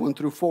 chapter 2, 1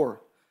 through 4.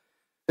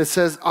 It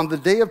says, on the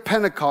day of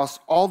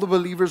Pentecost, all the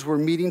believers were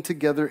meeting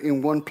together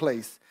in one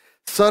place.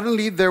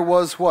 Suddenly there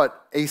was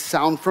what? a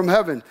sound from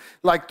heaven,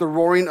 like the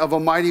roaring of a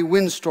mighty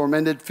windstorm,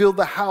 and it filled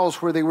the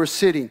house where they were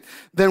sitting.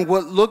 Then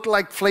what looked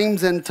like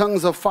flames and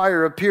tongues of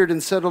fire appeared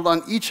and settled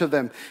on each of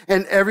them.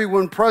 And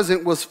everyone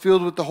present was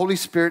filled with the Holy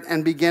Spirit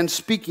and began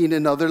speaking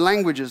in other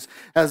languages,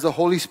 as the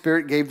Holy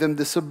Spirit gave them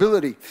this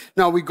ability.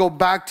 Now we go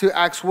back to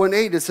Acts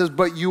 1:8. It says,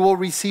 but you will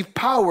receive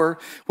power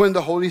when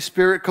the Holy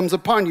Spirit comes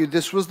upon you.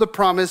 This was the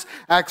promise.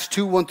 Acts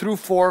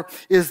 2:1-4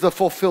 is the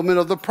fulfillment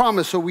of the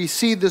promise. So we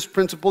see this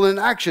principle in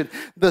action.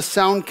 The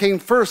sound came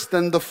first,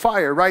 then the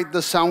fire, right?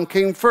 The sound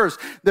came first.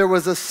 There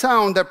was a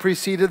sound that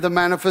preceded the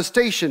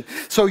manifestation.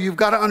 So you've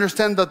got to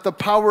understand that the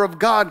power of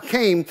God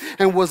came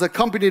and was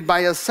accompanied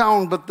by a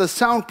sound, but the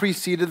sound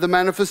preceded the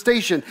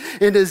manifestation.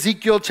 In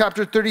Ezekiel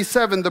chapter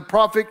 37, the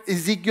prophet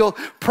Ezekiel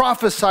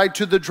prophesied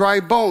to the dry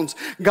bones.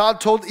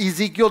 God told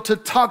Ezekiel to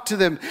talk to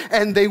them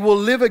and they will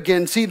live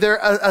again. See,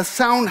 a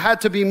sound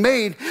had to be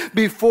made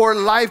before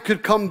life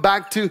could come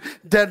back to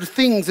dead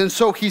things. And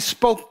so he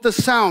spoke the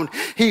sound.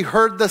 He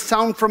heard the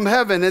sound from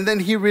heaven, and then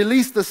he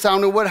released the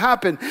sound. And what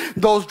happened?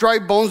 Those dry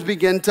bones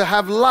began to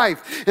have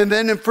life. And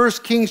then in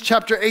 1 Kings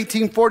chapter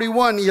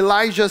 18:41,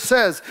 Elijah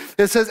says,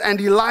 and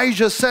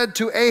Elijah said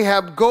to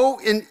Ahab, go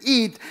and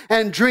eat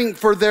and drink,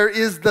 for there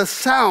is the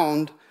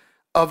sound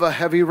of a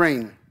heavy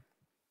rain.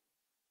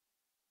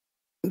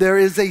 There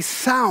is a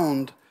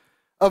sound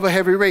of a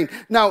heavy rain.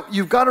 Now,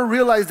 you've got to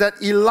realize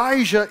that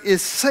Elijah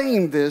is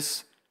saying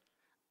this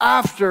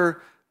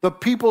after the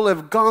people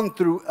have gone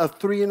through a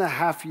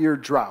 3.5-year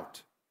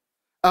drought.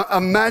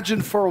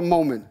 Imagine for a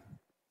moment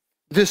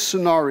this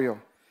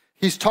scenario.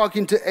 He's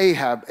talking to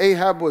Ahab.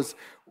 Ahab was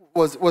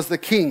the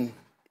king.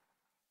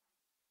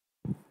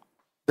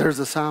 There's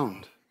a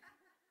sound.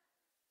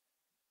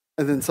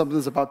 And then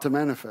something's about to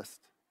manifest.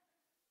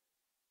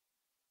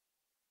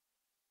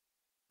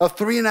 A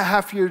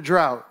 3.5-year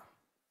drought.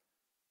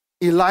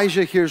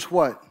 Elijah hears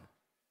what?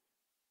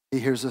 He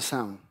hears a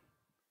sound.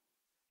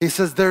 He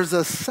says, there's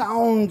a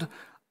sound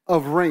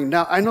of rain.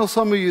 Now, I know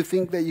some of you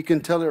think that you can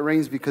tell it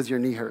rains because your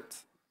knee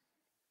hurts.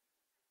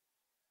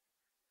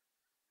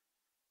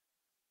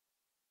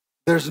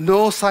 There's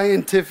no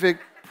scientific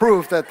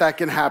proof that that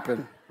can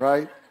happen,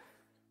 right?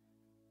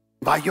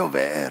 Va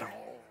llover,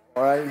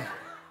 all right?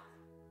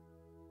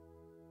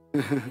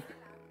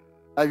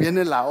 Ahí viene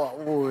el agua.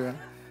 Oh, yeah.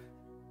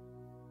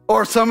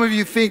 Or some of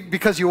you think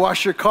because you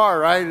wash your car,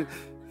 right?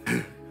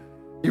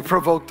 You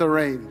provoke the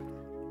rain.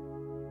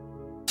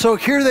 So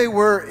here they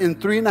were in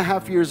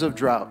 3.5 years of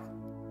drought.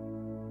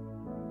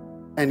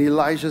 And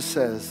Elijah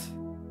says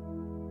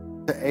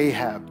to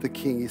Ahab, the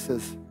king, he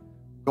says,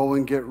 go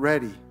and get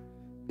ready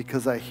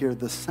because I hear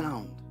the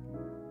sound.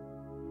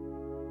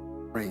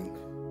 Rain.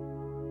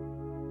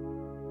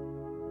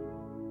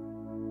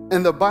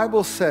 And the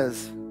Bible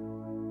says,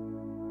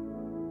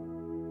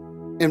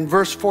 in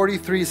verse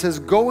 43, it says,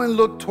 go and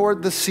look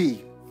toward the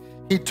sea.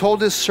 He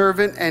told his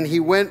servant, and he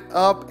went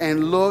up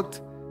and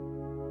looked.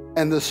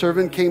 And the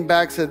servant came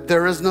back, said,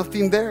 there is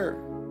nothing there.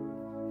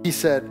 He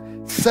said,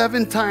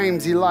 7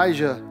 times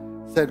Elijah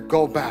said,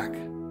 go back.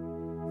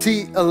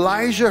 See,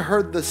 Elijah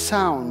heard the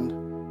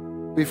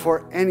sound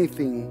before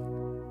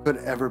anything could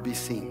ever be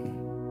seen.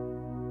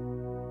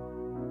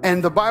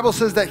 And the Bible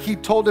says that he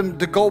told him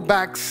to go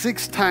back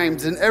 6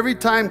 times. And every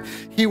time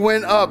he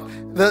went up,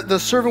 the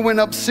servant went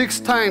up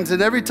 6 times.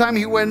 And every time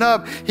he went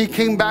up, he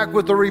came back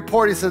with a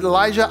report. He said,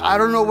 Elijah, I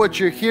don't know what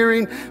you're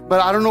hearing, but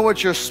I don't know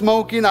what you're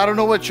smoking. I don't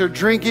know what you're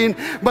drinking,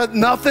 but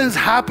nothing's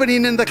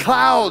happening in the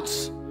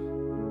clouds.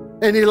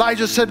 And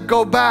Elijah said,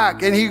 go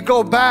back. And he'd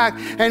go back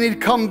and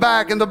he'd come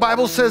back. And the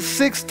Bible says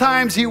 6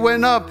 times he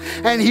went up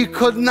and he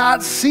could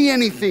not see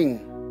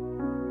anything.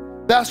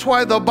 That's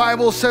why the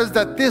Bible says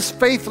that this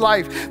faith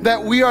life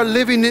that we are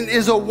living in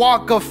is a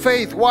walk of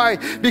faith. Why?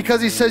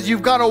 Because he says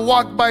you've got to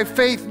walk by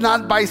faith,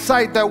 not by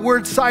sight. That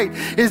word sight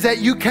is that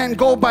you can't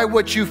go by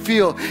what you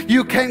feel.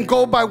 You can't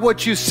go by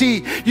what you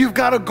see. You've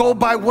got to go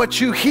by what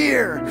you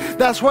hear.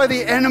 That's why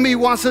the enemy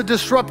wants to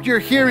disrupt your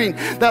hearing.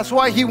 That's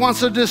why he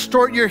wants to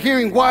distort your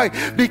hearing. Why?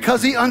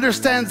 Because he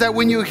understands that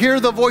when you hear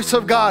the voice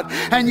of God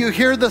and you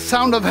hear the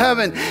sound of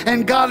heaven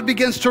and God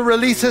begins to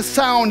release his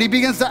sound, he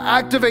begins to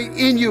activate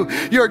in you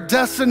your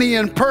destiny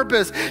and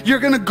purpose. You're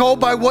going to go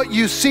by what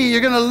you see.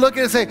 You're going to look at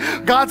it and say,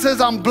 God says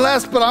I'm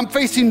blessed, but I'm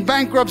facing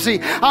bankruptcy.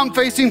 I'm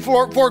facing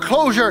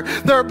foreclosure.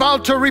 They're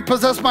about to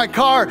repossess my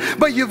car.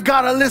 But you've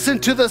got to listen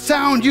to the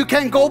sound. You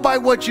can't go by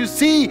what you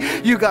see.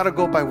 You got to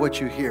go by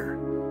what you hear.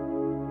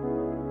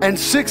 And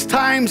 6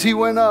 times he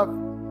went up.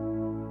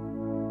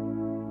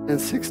 And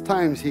 6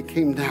 times he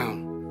came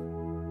down.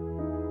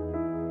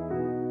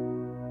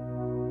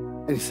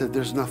 And he said,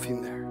 there's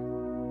nothing there.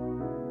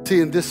 See,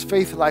 in this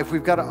faith life,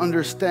 we've got to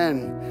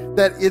understand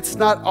that it's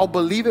not, I'll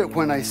believe it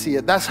when I see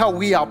it. That's how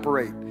we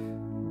operate.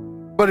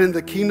 But in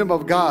the kingdom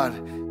of God,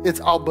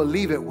 it's I'll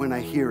believe it when I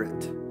hear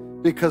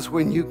it. Because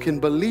when you can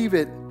believe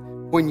it,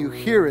 when you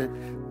hear it,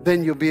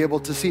 then you'll be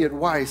able to see it.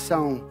 Why?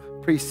 Sound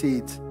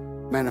precedes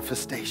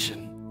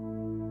manifestation.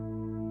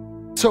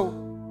 So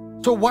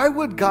why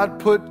would God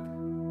put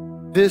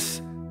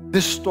this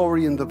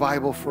story in the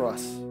Bible for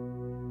us?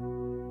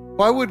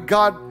 Why would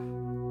God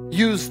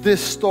use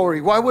this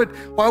story? Why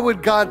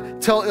would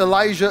God tell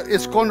Elijah,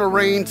 it's going to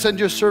rain, send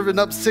your servant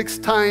up 6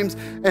 times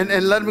and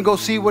let him go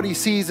see what he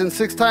sees? And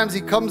 6 times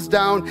he comes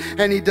down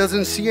and he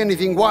doesn't see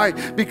anything. Why?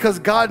 Because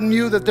God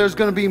knew that there's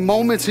going to be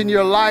moments in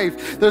your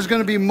life. There's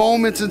going to be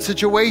moments and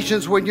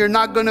situations when you're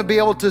not going to be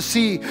able to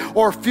see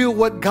or feel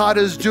what God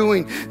is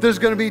doing. There's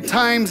going to be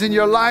times in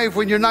your life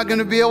when you're not going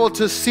to be able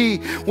to see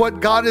what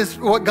God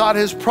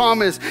has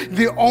promised.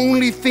 The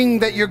only thing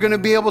that you're going to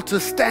be able to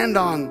stand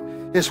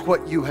on is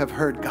what you have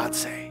heard God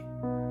say.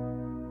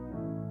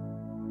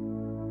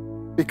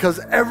 Because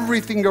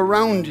everything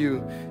around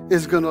you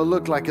is going to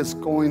look like it's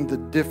going the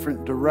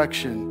different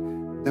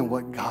direction than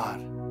what God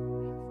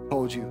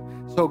told you.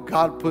 So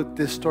God put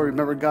this story.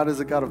 Remember, God is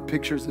a God of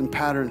pictures and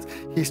patterns.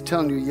 He's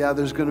telling you, yeah,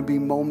 there's going to be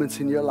moments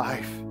in your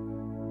life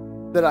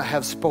that I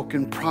have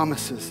spoken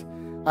promises.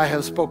 I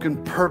have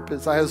spoken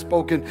purpose. I have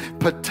spoken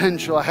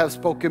potential. I have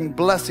spoken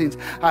blessings.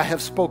 I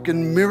have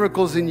spoken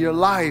miracles in your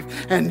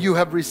life, and you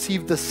have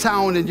received the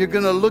sound, and you're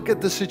going to look at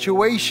the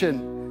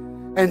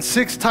situation, and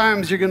 6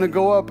 times you're going to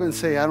go up and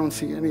say, I don't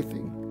see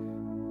anything.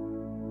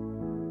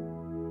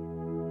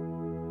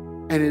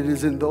 And it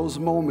is in those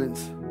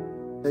moments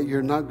that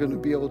you're not going to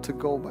be able to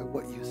go by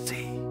what you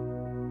see.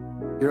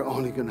 You're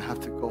only going to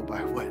have to go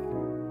by what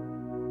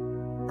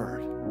you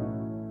heard,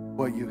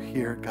 what you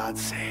hear God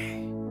say.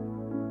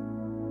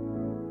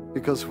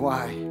 Because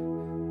why?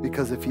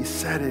 Because if he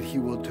said it, he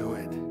will do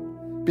it.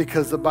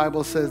 Because the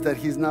Bible says that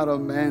he's not a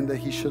man that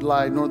he should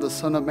lie, nor the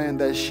son of man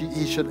that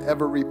he should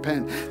ever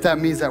repent. That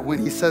means that when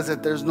he says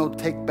it, there's no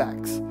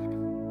takebacks.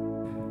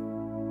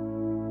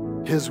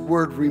 His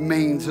word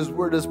remains. His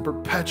word is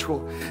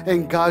perpetual.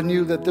 And God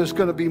knew that there's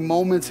going to be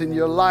moments in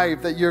your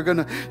life that you're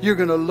going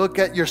to look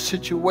at your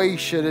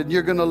situation, and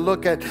you're going to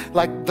look at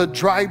like the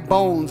dry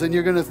bones, and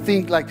you're going to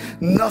think like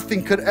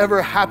nothing could ever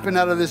happen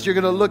out of this. You're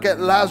going to look at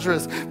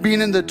Lazarus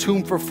being in the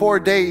tomb for 4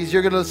 days.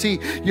 You're going to see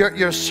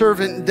your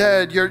servant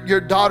dead,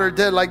 your daughter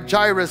dead, like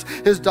Jairus,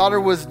 his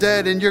daughter was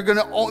dead. And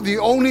the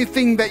only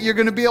thing that you're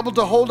going to be able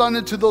to hold on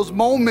to those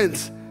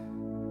moments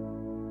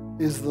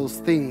is those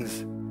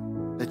things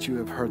that you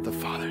have heard the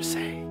Father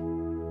say.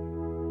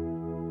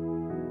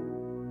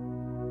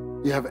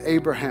 You have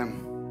Abraham,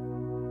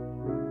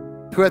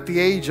 who at the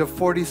age of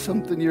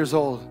 40-something years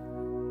old,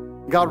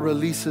 God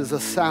releases a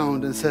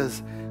sound and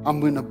says, I'm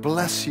going to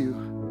bless you,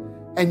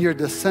 and your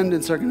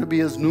descendants are going to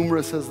be as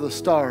numerous as the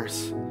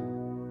stars.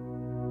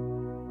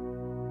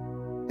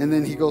 And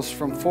then he goes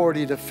from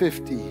 40 to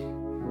 50,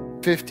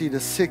 50 to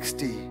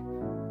 60,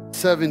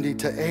 70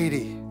 to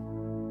 80.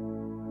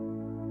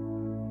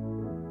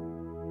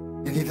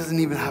 And he doesn't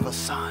even have a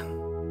son.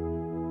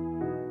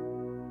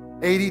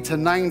 80 to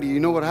 90, you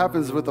know what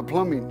happens with the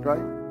plumbing,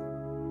 right?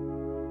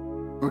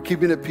 We're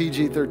keeping it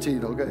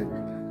PG-13, okay?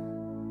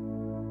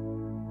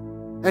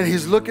 And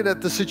he's looking at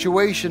the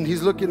situation.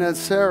 He's looking at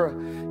Sarah.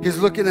 He's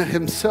looking at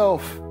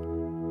himself.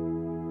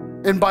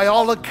 And by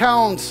all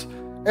accounts,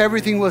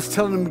 everything was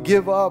telling him,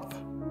 give up.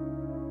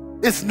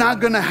 It's not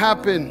going to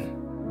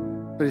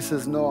happen. But he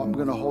says, no, I'm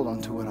going to hold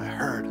on to what I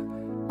heard.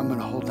 I'm going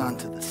to hold on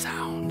to the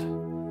sound.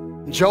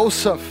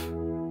 Joseph,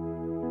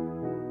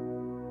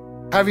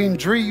 having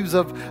dreams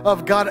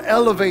of God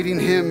elevating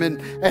him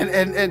and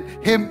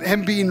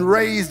him being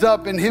raised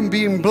up and him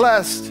being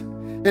blessed.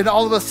 And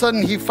all of a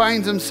sudden he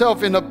finds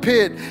himself in a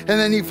pit, and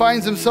then he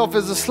finds himself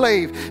as a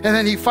slave, and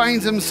then he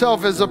finds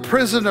himself as a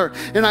prisoner.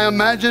 And I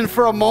imagine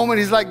for a moment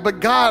he's like, but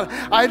God,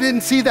 I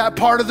didn't see that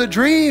part of the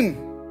dream.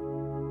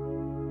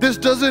 This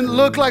doesn't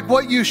look like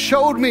what you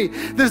showed me.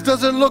 This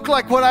doesn't look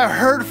like what I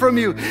heard from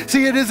you.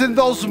 See, it is in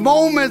those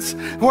moments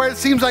where it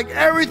seems like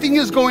everything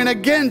is going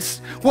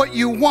against what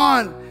you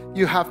want.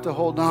 You have to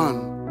hold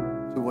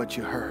on to what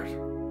you heard.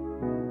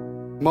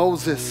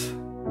 Moses,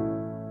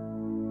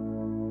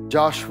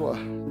 Joshua,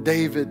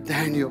 David,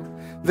 Daniel,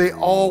 they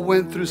all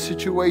went through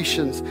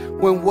situations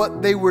when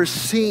what they were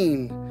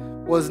seeing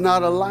was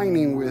not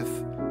aligning with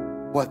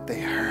what they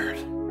heard.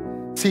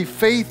 See,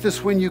 faith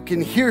is when you can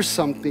hear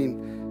something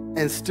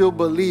and still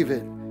believe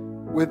it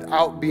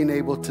without being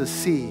able to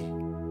see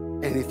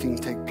anything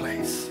take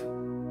place.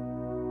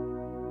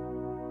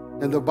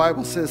 And the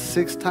Bible says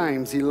 6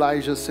 times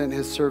Elijah sent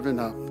his servant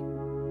up,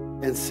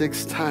 and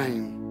 6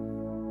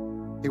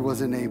 times he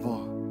wasn't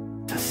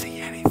able to see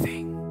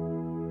anything.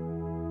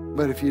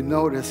 But if you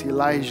notice,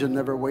 Elijah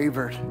never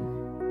wavered.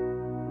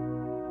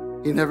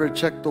 He never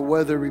checked the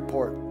weather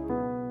report.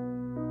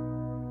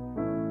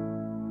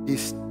 He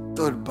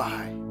stood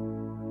by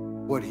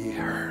what he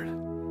heard.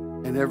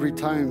 And every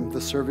time the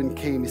servant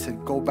came, he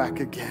said, go back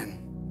again.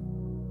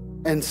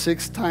 And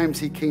 6 times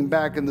he came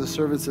back, and the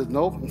servant said,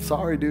 nope, I'm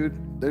sorry, dude.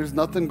 There's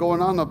nothing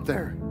going on up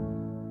there.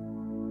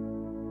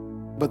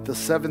 But the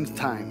 7th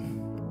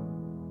time,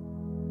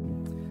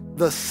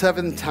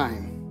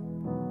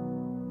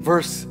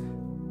 verse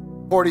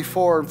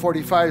 44 and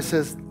 45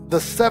 says, the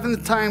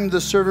 7th time the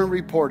servant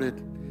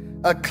reported,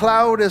 a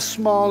cloud as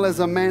small as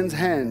a man's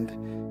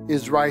hand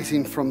is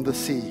rising from the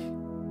sea.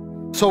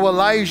 So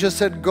Elijah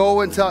said, go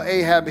and tell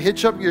Ahab,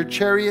 hitch up your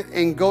chariot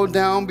and go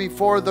down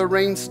before the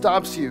rain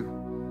stops you.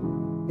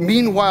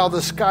 Meanwhile,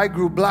 the sky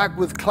grew black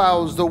with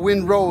clouds, the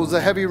wind rose,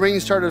 the heavy rain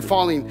started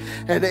falling,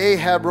 and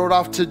Ahab rode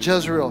off to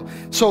Jezreel.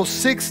 So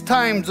 6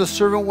 times the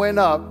servant went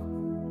up,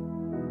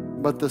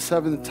 but the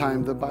 7th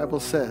time the Bible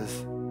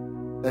says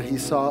that he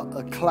saw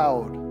a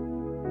cloud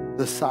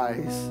the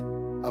size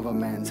of a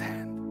man's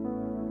hand.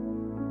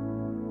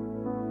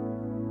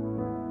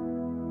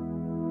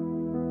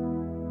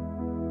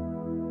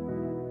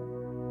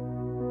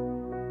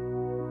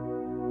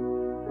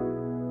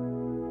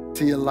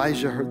 See,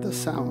 Elijah heard the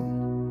sound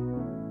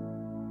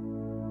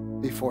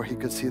before he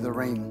could see the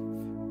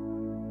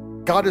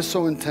rain. God is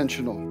so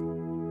intentional.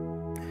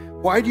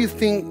 Why do you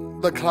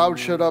think the cloud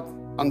showed up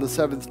on the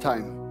 7th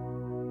time?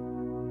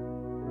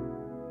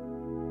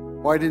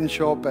 Why didn't it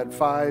show up at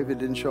 5? It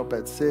didn't show up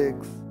at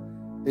 6.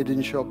 It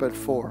didn't show up at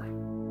 4.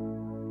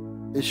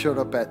 It showed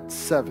up at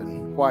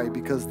 7. Why?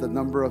 Because the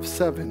number of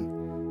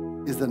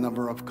 7 is the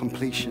number of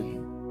completion.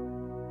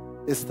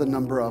 It's the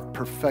number of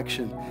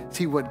perfection.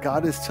 See, what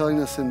God is telling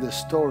us in this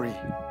story,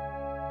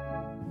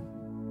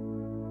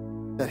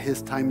 that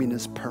his timing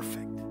is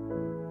perfect.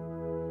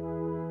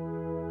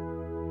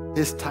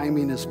 His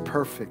timing is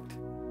perfect.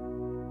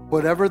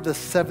 Whatever the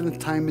 7th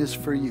time is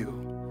for you,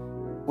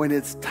 when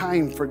it's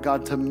time for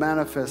God to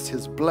manifest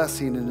his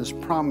blessing and his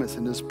promise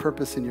and his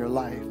purpose in your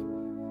life,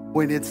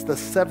 when it's the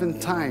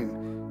 7th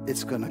time,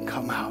 it's going to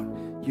come out.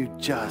 You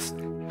just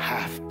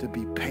have to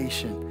be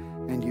patient,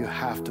 and you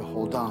have to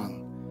hold on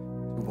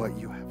to what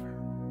you have heard.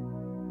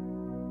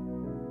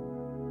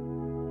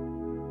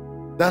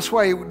 That's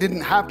why it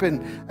didn't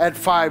happen at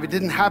 5. It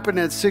didn't happen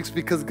at 6,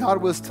 because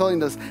God was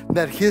telling us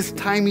that his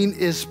timing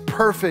is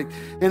perfect.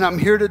 And I'm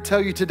here to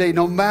tell you today,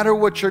 no matter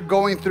what you're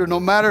going through, no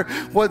matter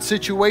what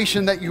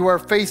situation that you are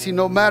facing,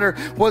 no matter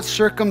what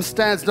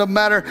circumstance, no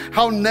matter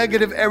how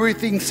negative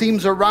everything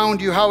seems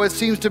around you, how it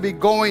seems to be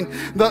going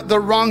the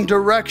wrong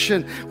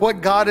direction,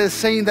 what God is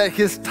saying, that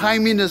his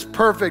timing is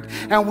perfect.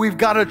 And we've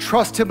got to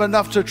trust him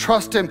enough to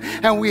trust him.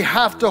 And we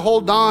have to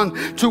hold on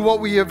to what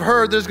we have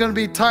heard. There's going to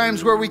be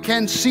times where we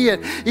can't see it.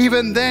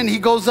 Even then, he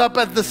goes up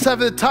at the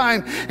 7th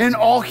time, and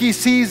all he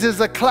sees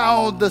is a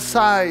cloud the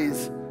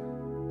size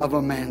of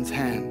a man's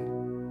hand.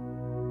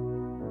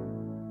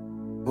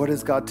 What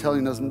is God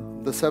telling us?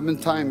 The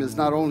 7th time is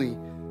not only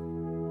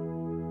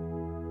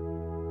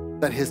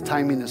that his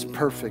timing is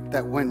perfect,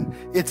 that when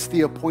it's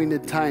the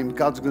appointed time,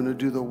 God's going to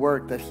do the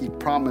work that he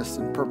promised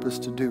and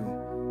purposed to do,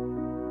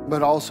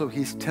 but also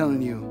he's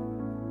telling you,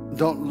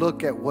 don't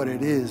look at what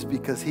it is,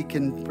 because he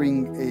can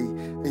bring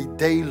a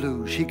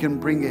deluge. He can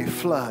bring a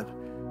flood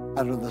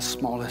out of the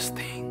smallest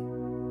thing.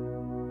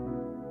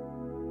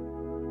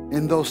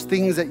 And those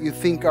things that you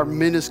think are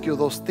minuscule,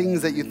 those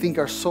things that you think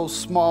are so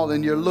small,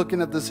 and you're looking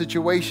at the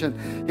situation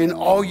and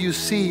all you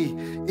see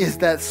is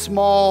that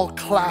small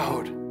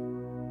cloud.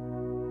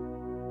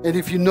 And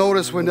if you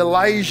notice, when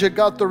Elijah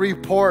got the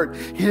report,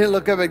 he didn't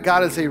look up at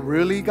God and say,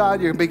 really,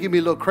 God, you're making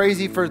me look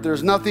crazy for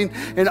there's nothing.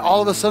 And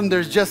all of a sudden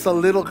there's just a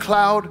little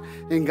cloud.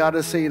 And God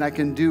is saying, I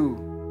can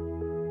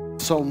do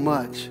so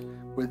much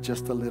with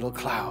just a little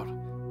cloud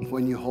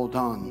when you hold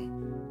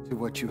on to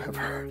what you have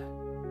heard.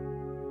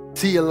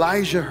 See,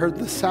 Elijah heard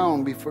the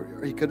sound before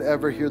he could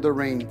ever hear the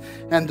rain.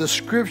 And the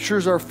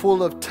scriptures are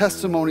full of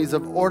testimonies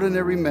of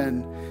ordinary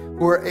men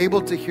who were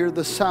able to hear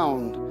the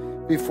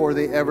sound before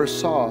they ever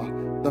saw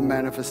the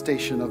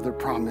manifestation of their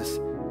promise.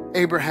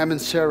 Abraham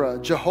and Sarah,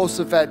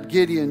 Jehoshaphat,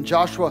 Gideon,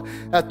 Joshua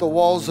at the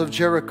walls of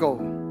Jericho.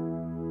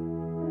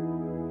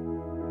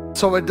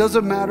 So it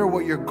doesn't matter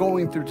what you're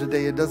going through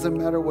today. It doesn't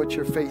matter what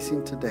you're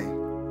facing today.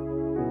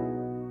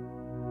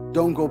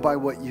 Don't go by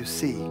what you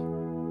see.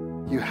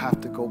 You have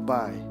to go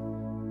by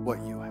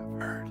what you have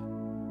heard.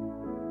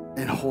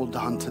 And hold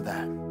on to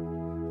that.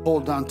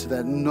 Hold on to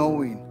that,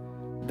 knowing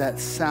that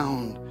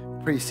sound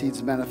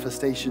precedes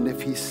manifestation.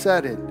 If he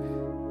said it,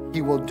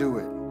 he will do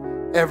it.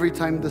 Every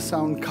time the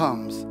sound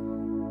comes,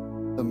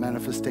 the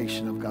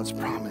manifestation of God's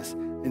promise,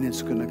 and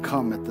it's going to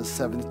come at the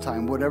 7th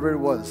time, whatever it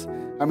was.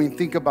 I mean,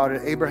 think about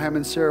it. Abraham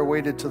and Sarah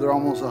waited till they're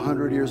almost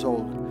 100 years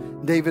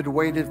old. David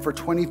waited for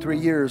 23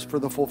 years for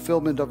the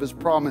fulfillment of his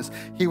promise.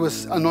 He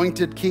was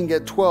anointed king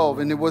at 12,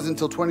 and it wasn't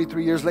until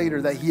 23 years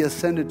later that he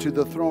ascended to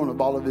the throne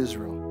of all of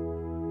Israel.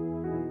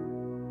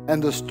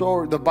 And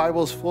the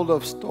Bible's full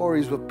of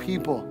stories with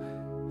people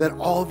that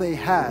all they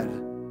had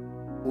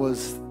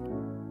was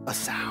a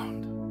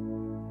sound.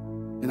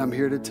 And I'm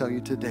here to tell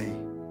you today,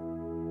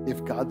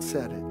 if God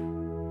said it,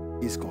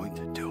 he's going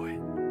to do it.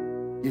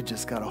 You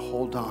just got to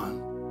hold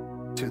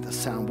on to the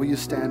sound. Will you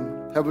stand?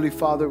 Heavenly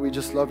Father, we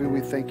just love you.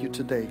 We thank you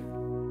today.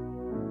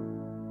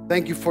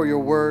 Thank you for your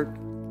word.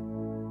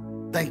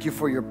 Thank you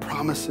for your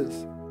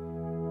promises.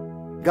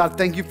 God,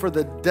 thank you for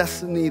the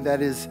destiny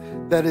that is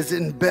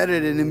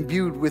embedded and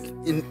imbued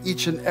within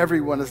each and every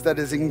one of us, that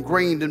is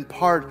ingrained in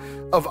part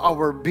of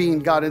our being,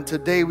 God. And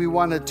today we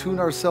want to tune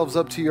ourselves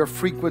up to your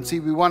frequency.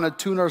 We want to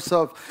tune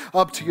ourselves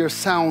up to your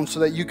sound so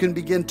that you can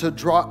begin to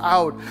draw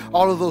out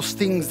all of those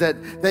things that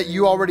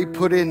you already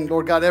put in,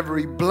 Lord God,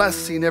 every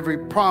blessing, every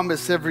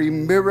promise, every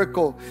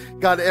miracle,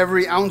 God,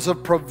 every ounce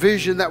of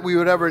provision that we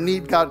would ever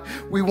need, God.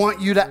 We want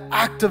you to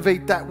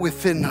activate that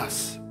within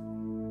us.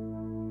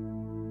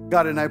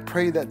 God, and I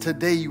pray that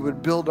today you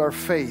would build our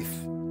faith.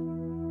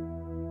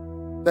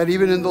 That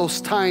even in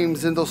those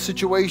times, in those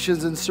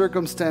situations and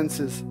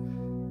circumstances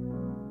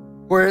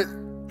where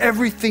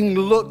everything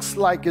looks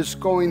like it's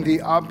going the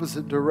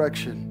opposite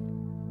direction,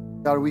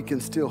 God, we can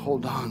still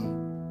hold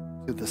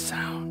on to the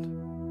sound.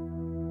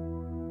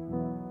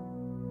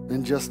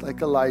 And just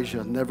like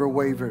Elijah never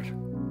wavered,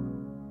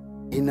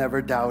 he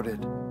never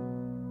doubted.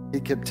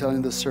 He kept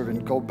telling the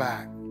servant, go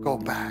back, go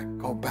back,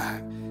 go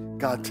back.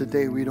 God,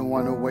 today we don't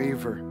want to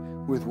waver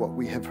with what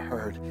we have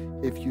heard.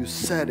 If you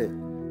said it,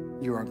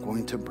 you are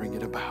going to bring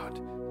it about.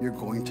 You're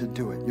going to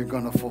do it. You're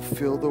going to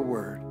fulfill the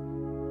word.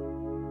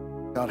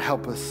 God,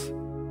 help us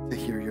to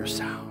hear your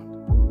sound.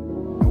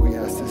 And we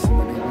ask this in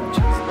the name of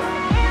Jesus.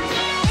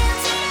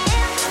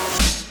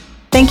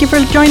 Thank you for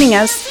joining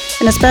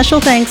us, and a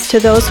special thanks to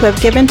those who have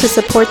given to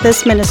support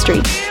this ministry.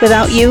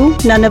 Without you,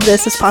 none of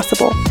this is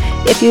possible.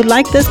 If you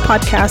like this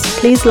podcast,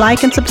 please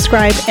like and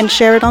subscribe and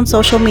share it on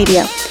social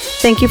media.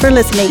 Thank you for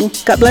listening.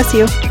 God bless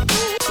you.